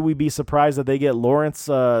 would we be surprised that they get Lawrence,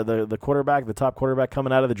 the quarterback, the top quarterback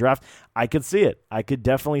coming out of the draft? I could see it. I could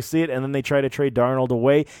definitely see it. And then they try to trade Darnold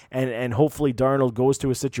away, and hopefully Darnold goes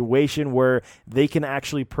to a situation where they can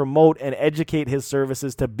actually promote and educate his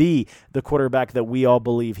services to be the quarterback that we all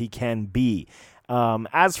believe he can be.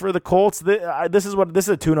 As for the Colts, this is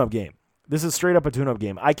a tune-up game. This is straight up a tune-up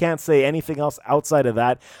game. I can't say anything else outside of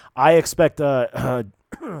that. I expect,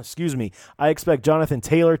 excuse me, I expect Jonathan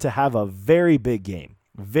Taylor to have a very big game.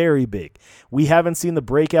 Very big. We haven't seen the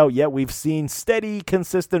breakout yet. We've seen steady,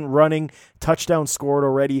 consistent running, touchdown scored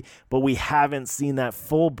already, but we haven't seen that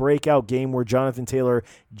full breakout game where Jonathan Taylor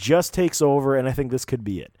just takes over, and I think this could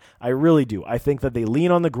be it. I really do. I think that they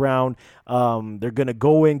lean on the ground. They're going to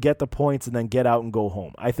go in, get the points, and then get out and go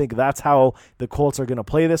home. I think that's how the Colts are going to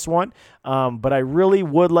play this one, but I really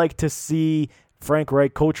would like to see Frank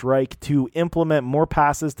Reich, Coach Reich, to implement more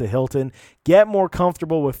passes to Hilton, get more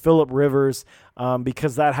comfortable with Phillip Rivers,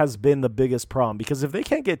 because that has been the biggest problem. Because if they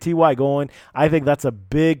can't get T.Y. going, I think that's a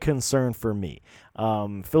big concern for me.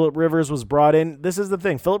 Phillip Rivers was brought in. This is the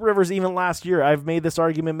thing. Phillip Rivers, even last year, I've made this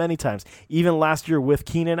argument many times, even last year with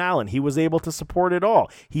Keenan Allen, he was able to support it all.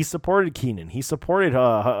 He supported Keenan. He supported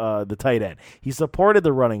the tight end. He supported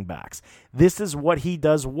the running backs. This is what he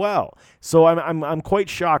does well. So I'm quite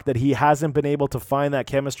shocked that he hasn't been able to find that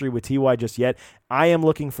chemistry with T.Y. just yet. I am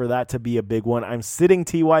looking for that to be a big one. I'm sitting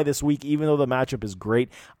T.Y. this week, even though the matchup is great.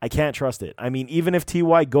 I can't trust it. I mean, even if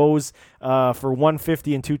T.Y. goes for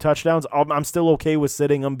 150 and 2 touchdowns, I'm still okay with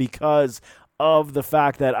sitting him because of the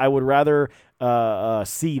fact that I would rather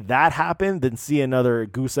see that happen than see another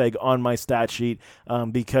goose egg on my stat sheet,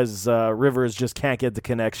 because Rivers just can't get the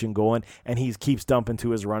connection going, and he keeps dumping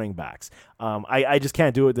to his running backs. I just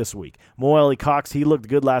can't do it this week. Mo Alie-Cox, he looked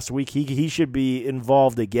good last week. He should be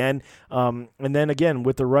involved again. And then again,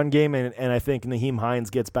 with the run game, and I think Nyheim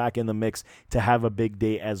Hines gets back in the mix to have a big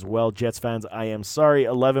day as well. Jets fans, I am sorry,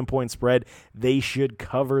 11-point spread. They should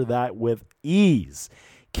cover that with ease.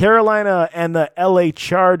 Carolina and the LA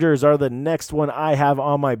Chargers are the next one I have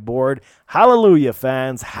on my board. Hallelujah,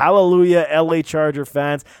 fans. Hallelujah, LA Charger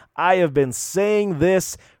fans. I have been saying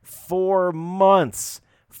this for months.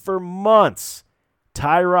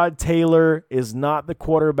 Tyrod Taylor is not the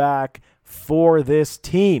quarterback for this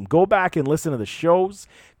team. Go back and listen to the shows.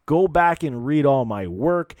 Go back and read all my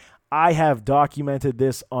work. I have documented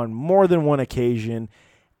this on more than one occasion.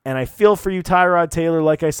 And I feel for you, Tyrod Taylor.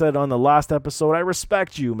 Like I said on the last episode, I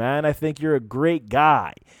respect you, man. I think you're a great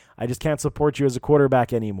guy. I just can't support you as a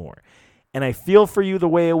quarterback anymore. And I feel for you the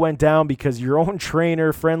way it went down because your own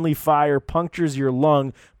trainer, Friendly Fire, punctures your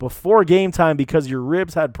lung before game time because your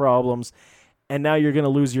ribs had problems, and now you're going to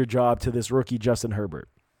lose your job to this rookie, Justin Herbert.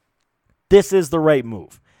 This is the right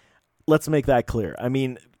move. Let's make that clear. I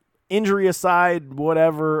mean, injury aside,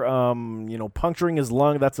 whatever, puncturing his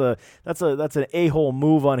lung, that's an a-hole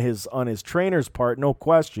move on his trainer's part, no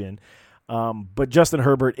question. But Justin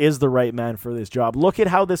Herbert is the right man for this job. Look at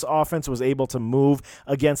how this offense was able to move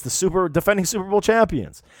against the defending Super Bowl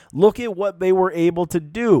champions. Look at what they were able to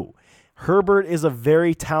do. Herbert is a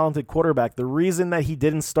very talented quarterback. The reason that he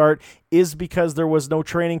didn't start is because there was no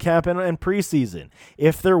training camp and preseason.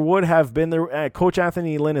 If there would have been, Coach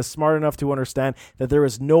Anthony Lynn is smart enough to understand that there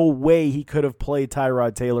is no way he could have played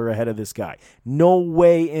Tyrod Taylor ahead of this guy. No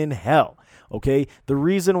way in hell. Okay, the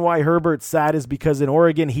reason why Herbert's sad is because in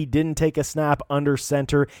Oregon, he didn't take a snap under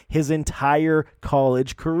center his entire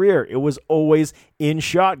college career. It was always in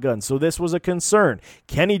shotgun, so this was a concern.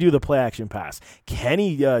 Can he do the play action pass? Can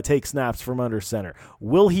he take snaps from under center?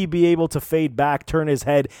 Will he be able to fade back, turn his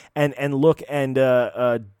head, and look and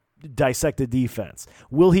dissect the defense?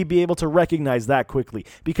 Will he be able to recognize that quickly?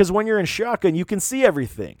 Because when you're in shotgun, you can see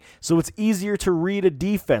everything. So it's easier to read a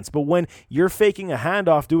defense. But when you're faking a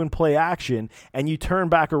handoff doing play action and you turn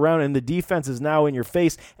back around and the defense is now in your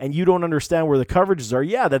face and you don't understand where the coverages are,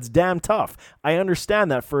 yeah, that's damn tough. I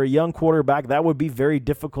understand that for a young quarterback, that would be very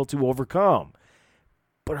difficult to overcome.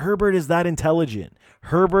 But Herbert is that intelligent.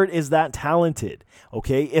 Herbert is that talented,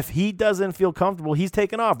 okay? If he doesn't feel comfortable, he's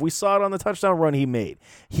taken off. We saw it on the touchdown run he made.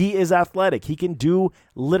 He is athletic. He can do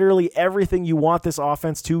literally everything you want this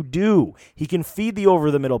offense to do. He can feed the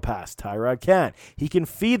over-the-middle pass. Tyrod can't. He can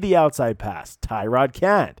feed the outside pass. Tyrod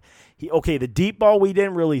can't. The deep ball we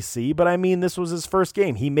didn't really see, but I mean, this was his first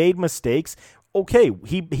game. He made mistakes. Okay,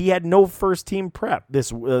 he had no first-team prep this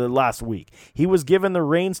last week. He was given the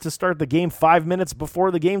reins to start the game 5 minutes before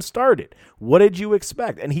the game started. What did you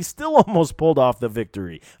expect? And he still almost pulled off the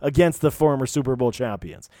victory against the former Super Bowl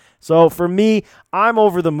champions. So for me, I'm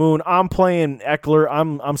over the moon. I'm playing Eckler.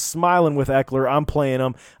 I'm smiling with Eckler. I'm playing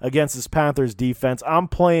him against this Panthers defense. I'm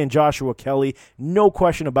playing Joshua Kelly. No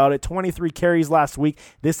question about it. 23 carries last week.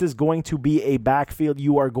 This is going to be a backfield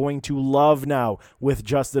you are going to love now with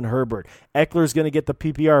Justin Herbert. Eckler is going to get the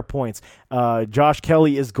PPR points. Josh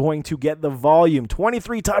Kelly is going to get the volume.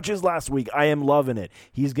 23 touches last week. I am loving it.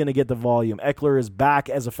 He's going to get the volume. Eckler is back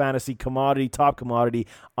as a fantasy commodity, top commodity.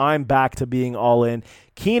 I'm back to being all in.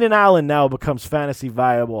 Keenan Allen now becomes fantasy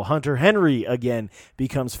viable. Hunter Henry again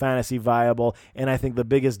becomes fantasy viable. And I think the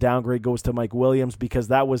biggest downgrade goes to Mike Williams because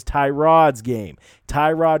that was Tyrod's game.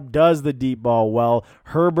 Tyrod does the deep ball well.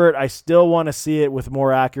 Herbert, I still want to see it with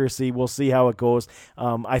more accuracy. We'll see how it goes.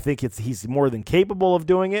 I think he's more than capable of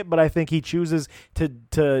doing it, but I think he chooses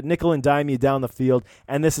to nickel and dime you down the field,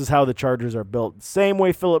 and this is how the Chargers are built. Same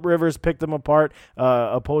way Phillip Rivers picked them apart,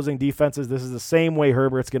 opposing defenses. This is the same way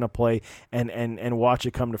Herbert's going to play and watch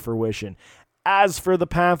it come to fruition. As for the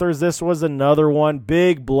Panthers, this was another one.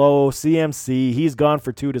 Big blow. CMC, he's gone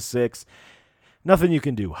for 2 to 6. Nothing you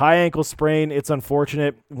can do. High ankle sprain. It's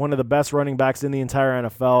unfortunate. One of the best running backs in the entire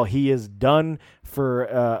NFL. He is done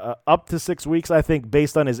for up to 6 weeks. I think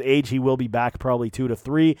based on his age, he will be back probably 2 to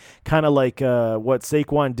 3. Kind of like what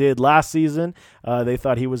Saquon did last season. They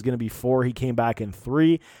thought he was going to be 4. He came back in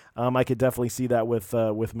 3. I could definitely see that with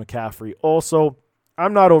McCaffrey. Also,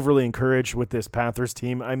 I'm not overly encouraged with this Panthers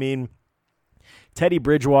team. I mean, Teddy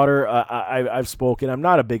Bridgewater, I've spoken. I'm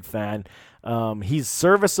not a big fan. He's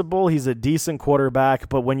serviceable. He's a decent quarterback,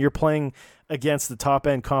 but when you're playing against the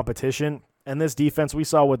top-end competition, and this defense, we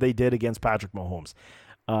saw what they did against Patrick Mahomes.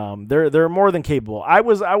 They're more than capable. I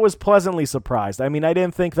was pleasantly surprised. I mean, I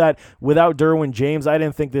didn't think that without Derwin James, I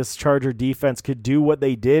didn't think this Charger defense could do what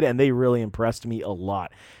they did, and they really impressed me a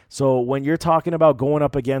lot. So when you're talking about going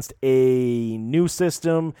up against a new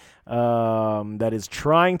system that is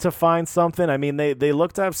trying to find something, I mean, they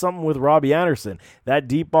look to have something with Robbie Anderson. That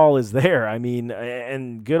deep ball is there. I mean,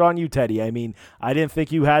 and good on you, Teddy. I mean, I didn't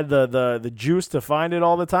think you had the juice to find it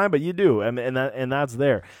all the time, but you do, and that's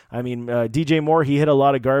there. I mean, DJ Moore, he hit a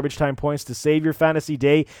lot of garbage time points to save your fantasy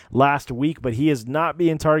day last week, but he is not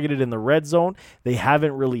being targeted in the red zone. They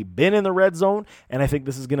haven't really been in the red zone, and I think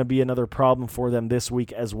this is going to be another problem for them this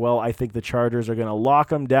week as well. I think the Chargers are going to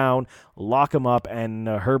lock him down, lock him up, and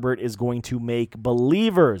Herbert is going to make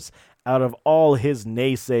believers out of all his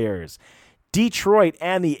naysayers. Detroit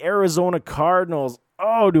and the Arizona Cardinals.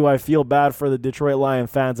 Oh, do I feel bad for the Detroit Lion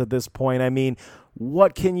fans at this point. I mean,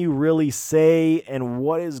 what can you really say, and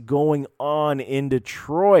what is going on in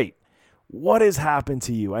Detroit? What has happened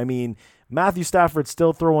to you? I mean, Matthew Stafford's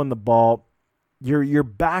still throwing the ball. Your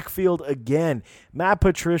backfield again. Matt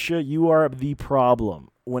Patricia, you are the problem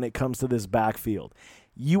when it comes to this backfield.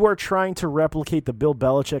 You are trying to replicate the Bill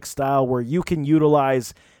Belichick style where you can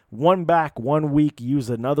utilize one back 1 week, use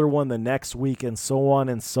another one the next week, and so on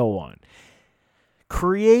and so on.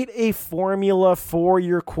 Create a formula for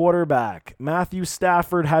your quarterback. Matthew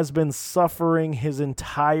Stafford has been suffering his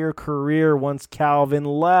entire career once Calvin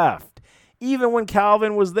left. Even when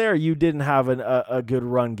Calvin was there, you didn't have a good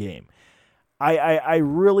run game. I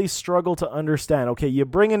really struggle to understand. Okay, you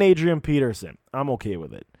bring in Adrian Peterson. I'm okay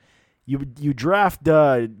with it. You draft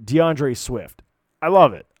DeAndre Swift. I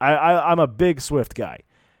love it. I'm a big Swift guy.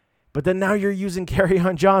 But then now you're using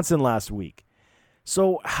Kerryon Johnson last week.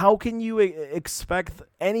 So how can you expect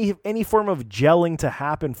any form of gelling to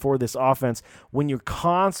happen for this offense when you're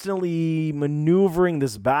constantly maneuvering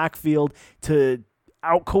this backfield to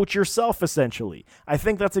outcoach yourself, essentially? I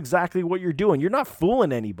think that's exactly what you're doing. You're not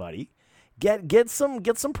fooling anybody. Get some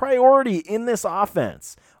priority in this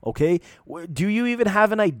offense, okay? Do you even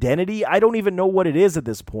have an identity? I don't even know what it is at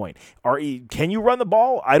this point. Can you run the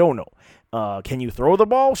ball? I don't know. Can you throw the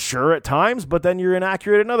ball? Sure, at times, but then you're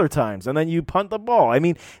inaccurate at other times, and then you punt the ball. I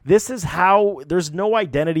mean, this is how there's no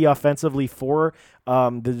identity offensively for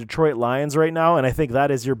the Detroit Lions right now, and I think that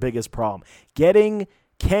is your biggest problem. Getting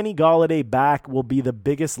Kenny Golladay back will be the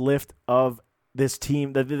biggest lift of this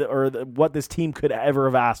team, what this team could ever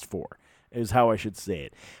have asked for, is how I should say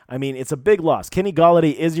it. I mean, it's a big loss. Kenny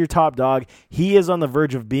Golladay is your top dog. He is on the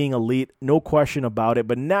verge of being elite, no question about it,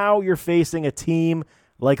 but now you're facing a team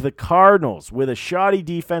like the Cardinals with a shoddy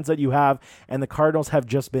defense that you have, and the Cardinals have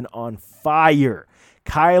just been on fire.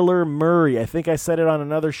 Kyler Murray, I think I said it on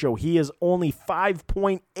another show, he is only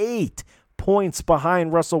 5.8 points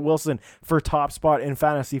behind Russell Wilson for top spot in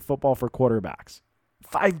fantasy football for quarterbacks.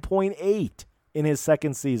 5.8 in his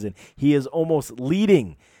second season. He is almost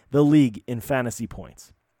leading the league in fantasy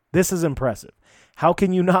points. This is impressive. How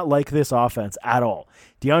can you not like this offense at all?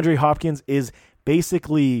 DeAndre Hopkins is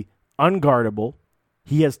basically unguardable.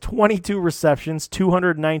 He has 22 receptions,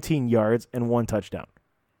 219 yards, and 1 touchdown.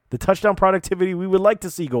 The touchdown productivity we would like to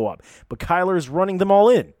see go up, but Kyler is running them all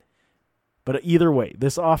in. But either way,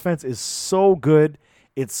 this offense is so good.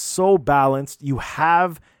 It's so balanced. You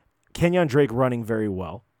have Kenyon Drake running very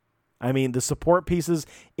well. I mean, the support pieces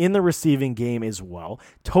in the receiving game as well.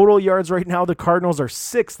 Total yards right now, the Cardinals are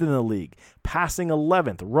 6th in the league, passing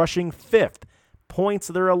 11th, rushing 5th. Points,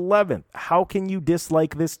 they're 11th. How can you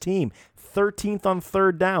dislike this team? 13th on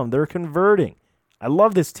third down. They're converting. I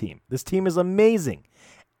love this team. This team is amazing.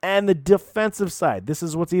 And the defensive side, this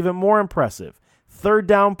is what's even more impressive. Third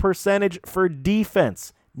down percentage for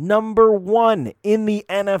defense, number 1 in the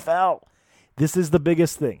NFL. This is the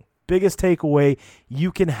biggest thing. Biggest takeaway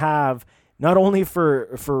you can have, not only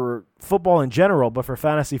for football in general, but for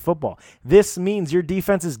fantasy football. This means your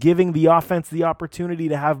defense is giving the offense the opportunity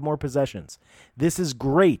to have more possessions. This is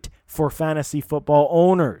great for fantasy football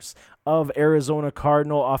owners of Arizona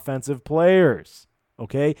Cardinal offensive players.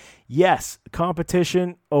 Okay? Yes,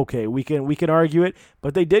 competition, okay, we can argue it,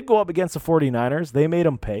 but they did go up against the 49ers. They made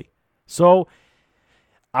them pay. So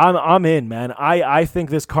I'm in, man. I think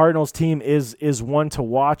this Cardinals team is one to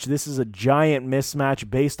watch. This is a giant mismatch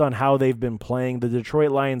based on how they've been playing. The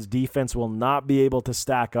Detroit Lions defense will not be able to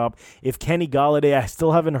stack up. If Kenny Golladay, I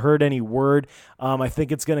still haven't heard any word. I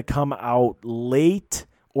think it's going to come out late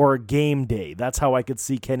or game day. That's how I could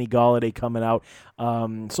see Kenny Golladay coming out.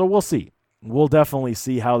 So we'll see. We'll definitely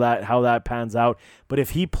see how that pans out. But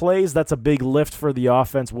if he plays, that's a big lift for the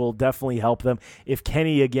offense. Will definitely help them. If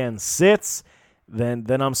Kenny again sits, then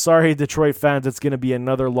I'm sorry, Detroit fans. It's going to be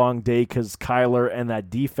another long day because Kyler and that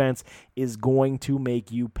defense is going to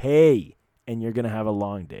make you pay, and you're going to have a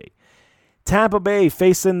long day. Tampa Bay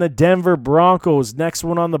facing the Denver Broncos. Next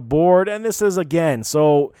one on the board, and this is again.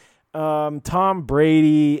 So Tom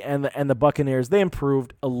Brady and the Buccaneers, they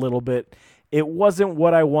improved a little bit. It wasn't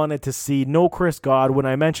what I wanted to see. No Chris Godwin.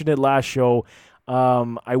 I mentioned it last show.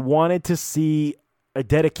 I wanted to see a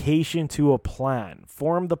dedication to a plan.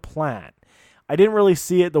 Form the plan. I didn't really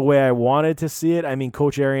see it the way I wanted to see it. I mean,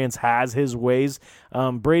 Coach Arians has his ways.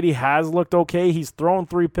 Brady has looked okay. He's thrown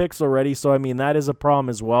 3 picks already, so, I mean, that is a problem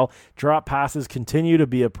as well. Drop passes continue to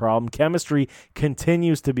be a problem. Chemistry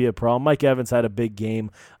continues to be a problem. Mike Evans had a big game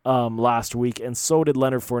last week, and so did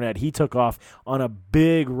Leonard Fournette. He took off on a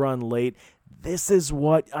big run late. This is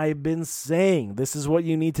what I've been saying. This is what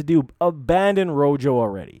you need to do. Abandon Rojo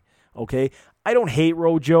already, okay? I don't hate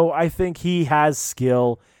Rojo. I think he has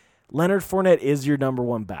skill. Leonard Fournette is your number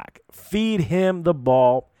 1 back. Feed him the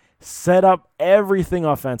ball, set up everything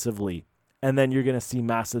offensively, and then you're going to see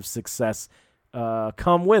massive success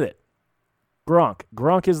come with it.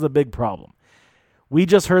 Gronk is the big problem. We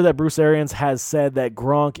just heard that Bruce Arians has said that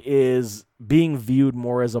Gronk is being viewed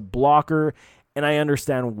more as a blocker, and I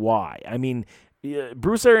understand why. I mean,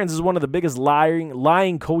 Bruce Arians is one of the biggest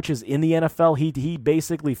lying coaches in the NFL. He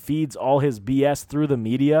basically feeds all his BS through the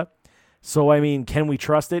media. So, I mean, can we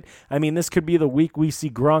trust it? I mean, this could be the week we see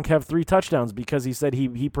Gronk have 3 touchdowns because he said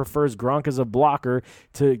he prefers Gronk as a blocker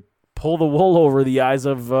to pull the wool over the eyes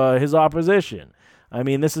of his opposition. I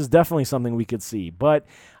mean, this is definitely something we could see. But,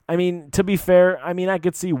 I mean, to be fair, I mean, I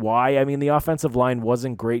could see why. I mean, the offensive line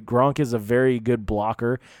wasn't great. Gronk is a very good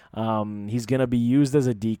blocker. He's going to be used as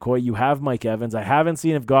a decoy. You have Mike Evans. I haven't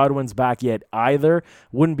seen if Godwin's back yet either.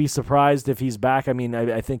 Wouldn't be surprised if he's back. I mean,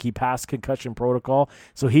 I think he passed concussion protocol,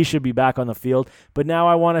 so he should be back on the field. But now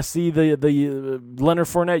I want to see the Leonard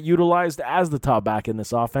Fournette utilized as the top back in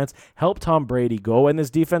this offense. Help Tom Brady go, and this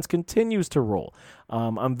defense continues to roll.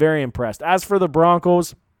 I'm very impressed. As for the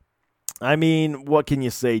Broncos, I mean, what can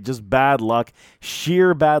you say? Just bad luck,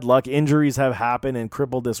 sheer bad luck. Injuries have happened and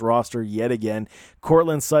crippled this roster yet again.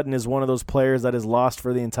 Cortland Sutton is one of those players that is lost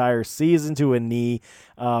for the entire season to a knee.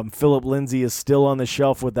 Philip Lindsay is still on the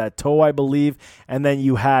shelf with that toe, I believe. And then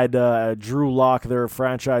you had Drew Lock, their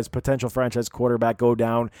potential franchise quarterback, go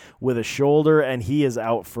down with a shoulder, and he is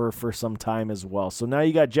out for some time as well. So now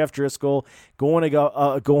you got Jeff Driscoll going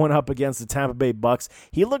up against the Tampa Bay Bucks.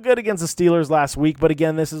 He looked good against the Steelers last week, but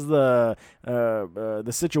again, this is the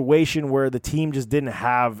situation where the team just didn't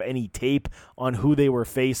have any tape on who they were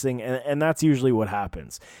facing, and that's usually what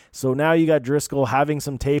happens. So now you got Driscoll having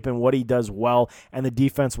some tape and what he does well, and the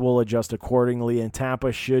defense will adjust accordingly, and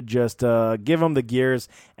Tampa should just give him the gears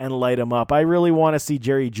and light him up. I really want to see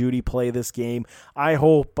Jerry Jeudy play this game. I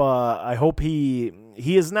hope he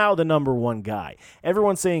is now the number one guy.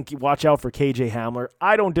 Everyone's saying watch out for KJ Hamler.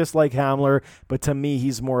 I don't dislike Hamler, but to me,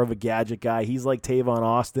 he's more of a gadget guy. He's like Tavon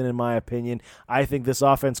Austin, in my opinion. I think this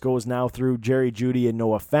offense goes now through Jerry Jeudy and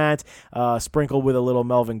Noah Fant, sprinkled with a little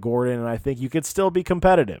Melvin Gordon, and I think you could still be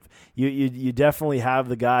competitive. You definitely have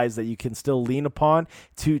the guys that you can still lean upon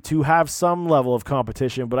to have some level of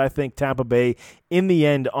competition, but I think Tampa Bay, in the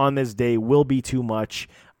end, on this day, will be too much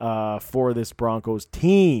for this Broncos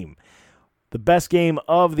team. The best game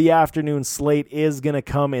of the afternoon slate is going to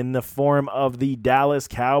come in the form of the Dallas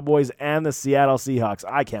Cowboys and the Seattle Seahawks.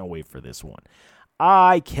 I can't wait for this one.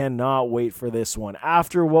 I cannot wait for this one.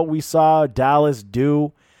 After what we saw Dallas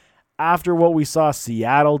do, after what we saw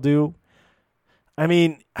Seattle do, I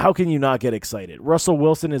mean, how can you not get excited? Russell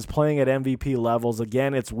Wilson is playing at MVP levels.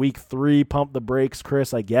 Again, it's week 3. Pump the brakes,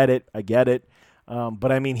 Chris. I get it.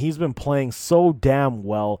 But, I mean, he's been playing so damn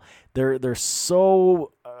well. They're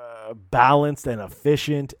so balanced and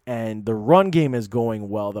efficient, and the run game is going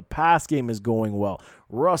well. The pass game is going well.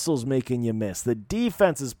 Russell's making you miss. The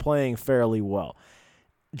defense is playing fairly well.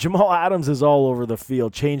 Jamal Adams is all over the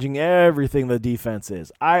field, changing everything the defense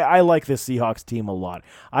is. I like this Seahawks team a lot.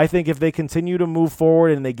 I think if they continue to move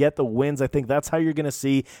forward and they get the wins, I think that's how you're going to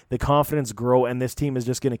see the confidence grow, and this team is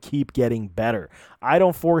just going to keep getting better. I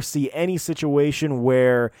don't foresee any situation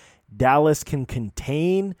where Dallas can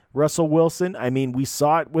contain Russell Wilson. I mean, we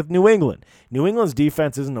saw it with New England. New England's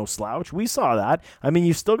defense is no slouch. We saw that. I mean,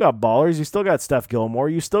 you still got ballers. You still got Steph Gilmore.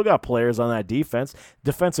 You still got players on that defense.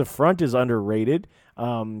 Defensive front is underrated.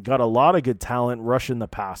 Got a lot of good talent rushing the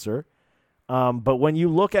passer. But when you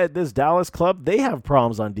look at this Dallas club, they have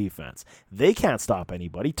problems on defense. They can't stop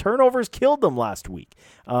anybody. Turnovers killed them last week.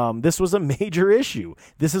 This was a major issue.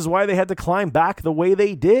 This is why they had to climb back the way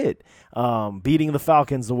they did, beating the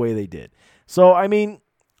Falcons the way they did. So, I mean,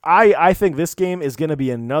 I think this game is going to be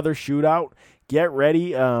another shootout. Get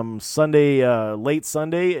ready. Sunday, late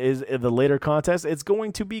Sunday is the later contest. It's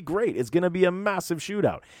going to be great. It's going to be a massive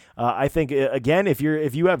shootout. I think, again, if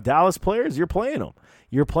you have Dallas players, you're playing them.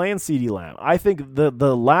 You're playing CeeDee Lamb. I think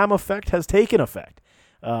the Lamb effect has taken effect.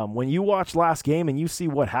 When you watch last game and you see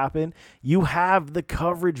what happened, you have the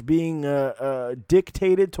coverage being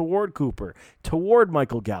dictated toward Cooper, toward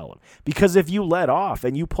Michael Gallup. Because if you let off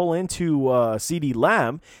and you pull into CeeDee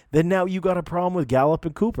Lamb, then now you got a problem with Gallup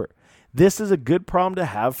and Cooper. This is a good problem to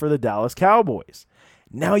have for the Dallas Cowboys.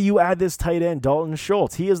 Now you add this tight end, Dalton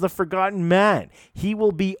Schultz. He is the forgotten man. He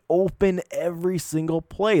will be open every single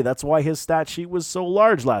play. That's why his stat sheet was so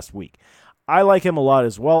large last week. I like him a lot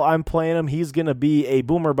as well. I'm playing him. He's going to be a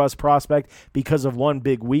boomer bust prospect because of one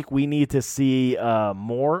big week. We need to see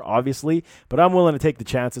more, obviously, but I'm willing to take the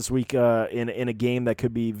chance this week in a game that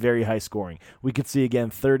could be very high scoring. We could see, again,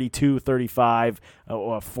 32, 35,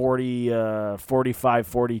 40, 45,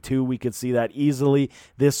 42. We could see that easily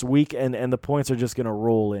this week, and the points are just going to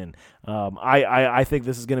roll in. I think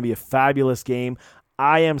this is going to be a fabulous game.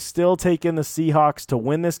 I am still taking the Seahawks to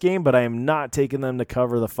win this game, but I am not taking them to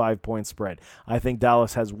cover the 5-point spread. I think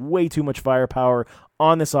Dallas has way too much firepower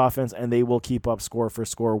on this offense, and they will keep up score for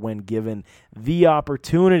score when given the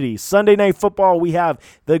opportunity. Sunday Night Football, we have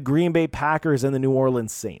the Green Bay Packers and the New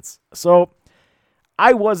Orleans Saints. So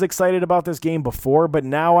I was excited about this game before, but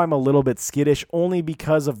now I'm a little bit skittish only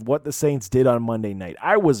because of what the Saints did on Monday night.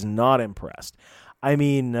 I was not impressed. I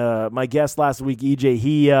mean, my guest last week,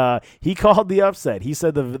 EJ, he called the upset. He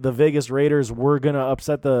said the Vegas Raiders were going to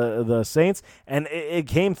upset the Saints, and it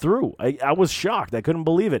came through. I was shocked. I couldn't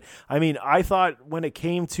believe it. I mean, I thought when it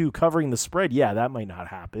came to covering the spread, yeah, that might not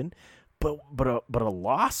happen. But a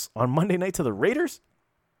loss on Monday night to the Raiders?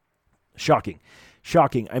 Shocking.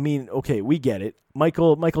 I mean, okay, we get it.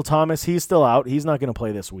 Michael Thomas, he's still out. He's not going to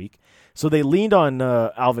play this week. So they leaned on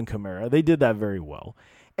Alvin Kamara. They did that very well.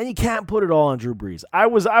 And you can't put it all on Drew Brees. I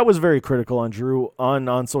was very critical on Drew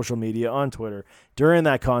on social media, on Twitter. During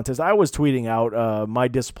that contest, I was tweeting out my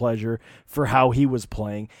displeasure for how he was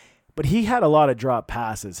playing. But he had a lot of drop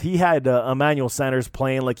passes. He had Emmanuel Sanders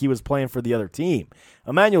playing like he was playing for the other team.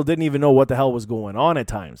 Emmanuel didn't even know what the hell was going on at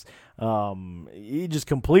times. He just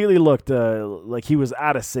completely looked like he was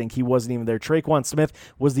out of sync. He wasn't even there. Traquan Smith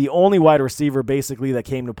was the only wide receiver basically that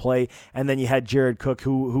came to play, and then you had Jared Cook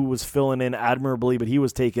who was filling in admirably, but he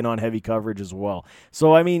was taking on heavy coverage as well.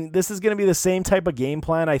 So, I mean, this is going to be the same type of game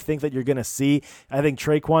plan I think that you're going to see. I think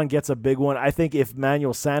Traquan gets a big one. I think if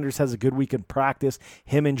Emmanuel Sanders has a good week in practice,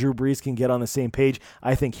 him and Drew Brees can get on the same page.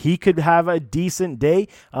 I think he could have a decent day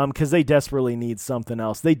because they desperately need something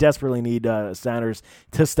else. They desperately need Sanders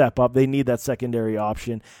to step up. They need that secondary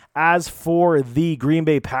option. As for the Green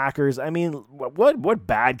Bay Packers, I mean, what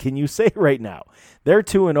bad can you say right now? They're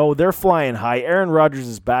 2-0. They're flying high. Aaron Rodgers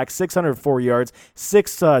is back, 604 yards,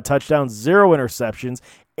 6 touchdowns, 0 interceptions.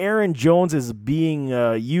 Aaron Jones is being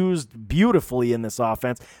used beautifully in this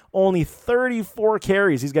offense. Only 34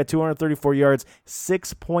 carries. He's got 234 yards,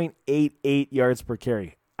 6.88 yards per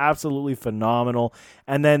carry. Absolutely phenomenal.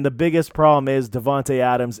 And then the biggest problem is Davante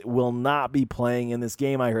Adams will not be playing in this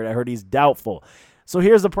game. I heard he's doubtful. So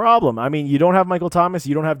here's the problem. I mean, you don't have Michael Thomas,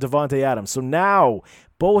 you don't have Davante Adams. So now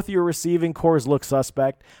both your receiving cores look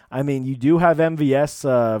suspect. I mean, you do have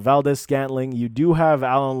MVS, Valdez-Scantling. You do have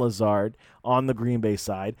Allen Lazard on the Green Bay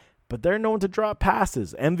side, but they're known to drop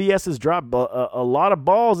passes. MVS has dropped a lot of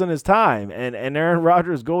balls in his time, and Aaron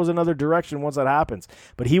Rodgers goes another direction once that happens.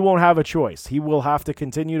 But he won't have a choice. He will have to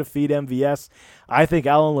continue to feed MVS. I think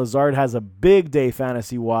Allen Lazard has a big day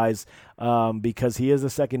fantasy-wise because he is a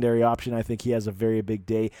secondary option. I think he has a very big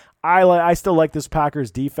day. I still like this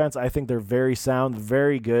Packers defense. I think they're very sound,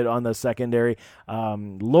 very good on the secondary,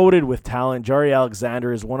 loaded with talent. Jari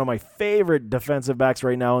Alexander is one of my favorite defensive backs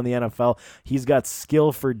right now in the NFL. He's got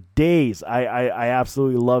skill for days. I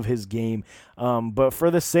absolutely love his game. But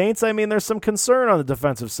for the Saints, I mean, there's some concern on the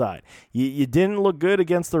defensive side. You didn't look good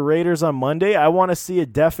against the Raiders on Monday. I want to see a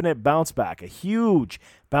definite bounce back, a huge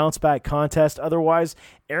bounce back contest. Otherwise,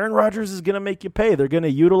 Aaron Rodgers is going to make you pay. They're going to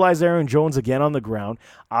utilize Aaron Jones again on the ground.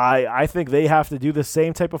 I think they have to do the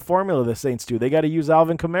same type of formula the Saints do. They got to use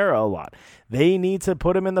Alvin Kamara a lot. They need to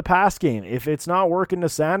put him in the pass game. If it's not working to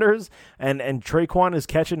Sanders and Traquan is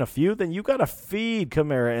catching a few, then you got to feed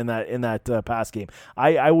Kamara in that pass game.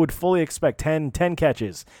 I would fully expect 10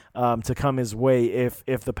 catches to come his way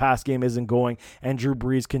if the pass game isn't going and Drew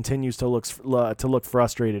Brees continues to look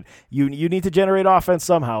frustrated. You need to generate offense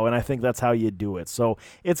somehow, and I think that's how you do it. So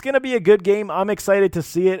it's going to be a good game. I'm excited to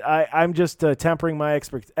see it. I'm just tempering my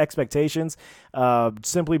expectations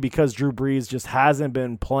simply because Drew Brees just hasn't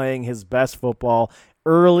been playing his best football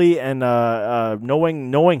early, and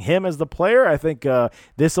knowing him as the player, I think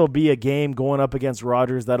this will be a game going up against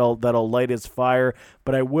Rodgers that'll light his fire.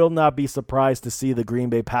 But I will not be surprised to see the Green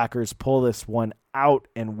Bay Packers pull this one out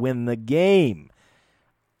and win the game.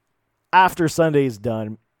 After Sunday's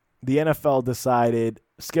done, the NFL decided,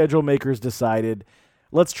 schedule makers decided,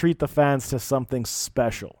 let's treat the fans to something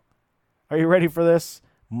special. Are you ready for this?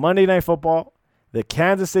 Monday Night Football, the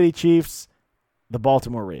Kansas City Chiefs, the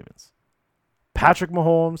Baltimore Ravens. Patrick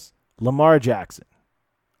Mahomes, Lamar Jackson.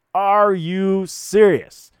 Are you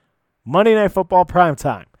serious? Monday Night Football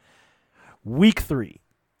primetime. Week 3.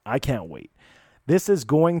 I can't wait. This is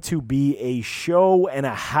going to be a show and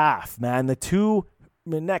a half, man. The two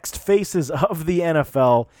next faces of the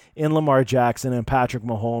NFL in Lamar Jackson and Patrick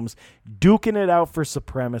Mahomes duking it out for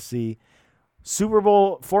supremacy.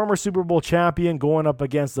 Former Super Bowl champion going up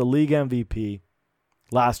against the league MVP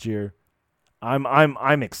last year.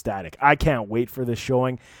 I'm ecstatic. I can't wait for this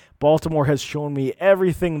showing. Baltimore has shown me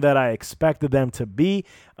everything that I expected them to be,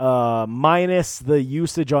 minus the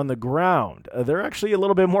usage on the ground. They're actually a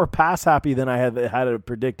little bit more pass happy than I had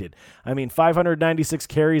predicted. I mean, 596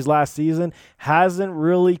 carries last season hasn't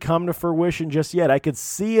really come to fruition just yet. I could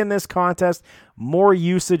see in this contest more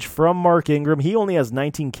usage from Mark Ingram. He only has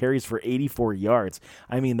 19 carries for 84 yards.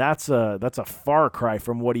 I mean, that's a far cry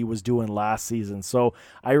from what he was doing last season. So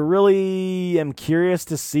I really am curious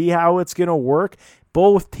to see how it's going to work.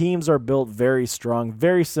 Both teams are built very strong,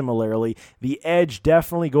 very similarly. The edge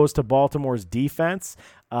definitely goes to Baltimore's defense.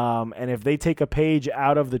 And if they take a page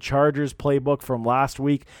out of the Chargers playbook from last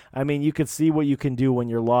week, I mean, you could see what you can do when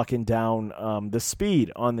you're locking down the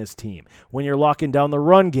speed on this team, when you're locking down the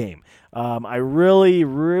run game. I really,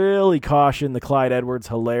 really caution the Clyde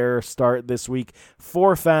Edwards-Helaire start this week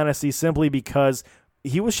for fantasy simply because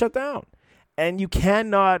he was shut down. And you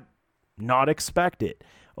cannot not expect it.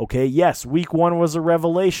 Okay, yes, week 1 was a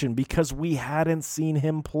revelation because we hadn't seen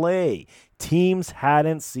him play. Teams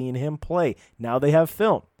hadn't seen him play. Now they have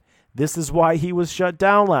film. This is why he was shut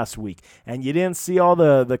down last week. And you didn't see all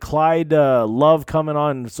the Clyde love coming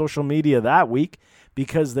on social media that week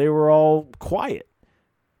because they were all quiet.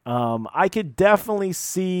 I could definitely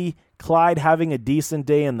see Clyde having a decent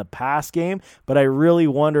day in the pass game, but I really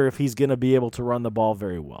wonder if he's going to be able to run the ball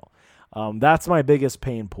very well. That's my biggest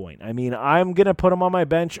pain point. I mean, I'm going to put him on my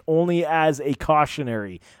bench only as a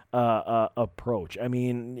cautionary approach. I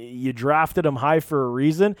mean, you drafted him high for a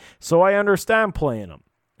reason, so I understand playing him.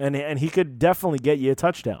 And he could definitely get you a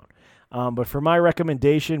touchdown. But for my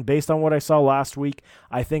recommendation, based on what I saw last week,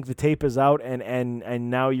 I think the tape is out, and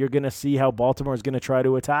now you're going to see how Baltimore is going to try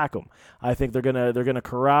to attack him. I think they're gonna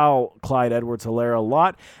corral Clyde Edwards-Helaire a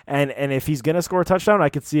lot, and if he's going to score a touchdown, I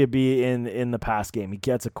could see it be in the pass game. He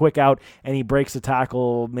gets a quick out, and he breaks a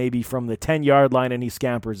tackle maybe from the 10-yard line, and he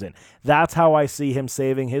scampers in. That's how I see him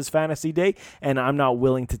saving his fantasy day, and I'm not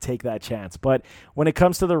willing to take that chance. But when it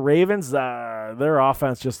comes to the Ravens, their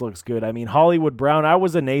offense just looks good. I mean, Hollywood Brown, I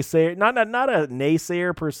was a naysayer. Not a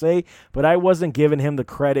naysayer per se, but I wasn't giving him the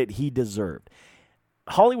credit he deserved.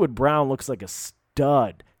 Hollywood Brown looks like a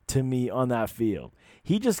stud to me on that field.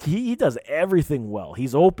 He does everything well.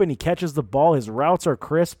 He's open. He catches the ball. His routes are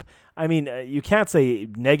crisp. I mean, you can't say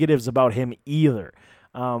negatives about him either.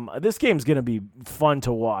 This game's going to be fun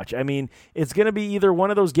to watch. I mean, it's going to be either one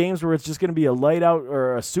of those games where it's just going to be a light out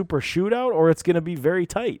or a super shootout, or it's going to be very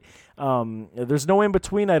tight. There's no in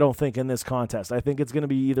between, I don't think, in this contest. I think it's going to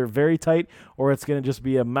be either very tight or it's going to just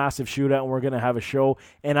be a massive shootout, and we're going to have a show.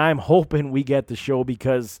 And I'm hoping we get the show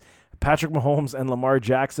because Patrick Mahomes and Lamar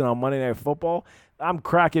Jackson on Monday Night Football, I'm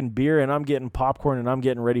cracking beer and I'm getting popcorn and I'm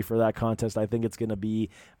getting ready for that contest. I think it's going to be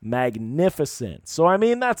magnificent. So, I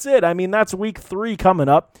mean, that's it. I mean, that's week 3 coming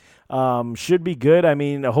up. Should be good. I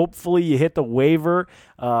mean, hopefully you hit the waiver.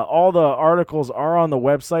 All the articles are on the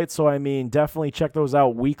website. So, I mean, definitely check those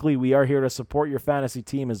out weekly. We are here to support your fantasy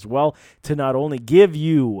team as well, to not only give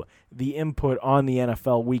you the input on the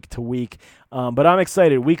NFL week to week, but I'm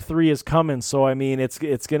excited. Week 3 is coming. So, I mean, it's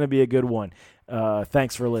going to be a good one.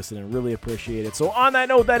 Thanks for listening. Really appreciate it. So on that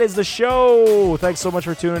note, that is the show. Thanks so much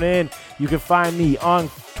for tuning in. You can find me on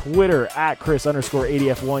Twitter at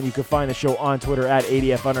Chris_ADF1. You can find the show on Twitter at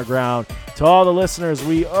ADF Underground. To all the listeners,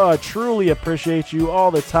 we truly appreciate you all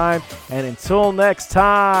the time. And until next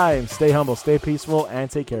time, stay humble, stay peaceful, and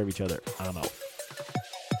take care of each other. I'm out.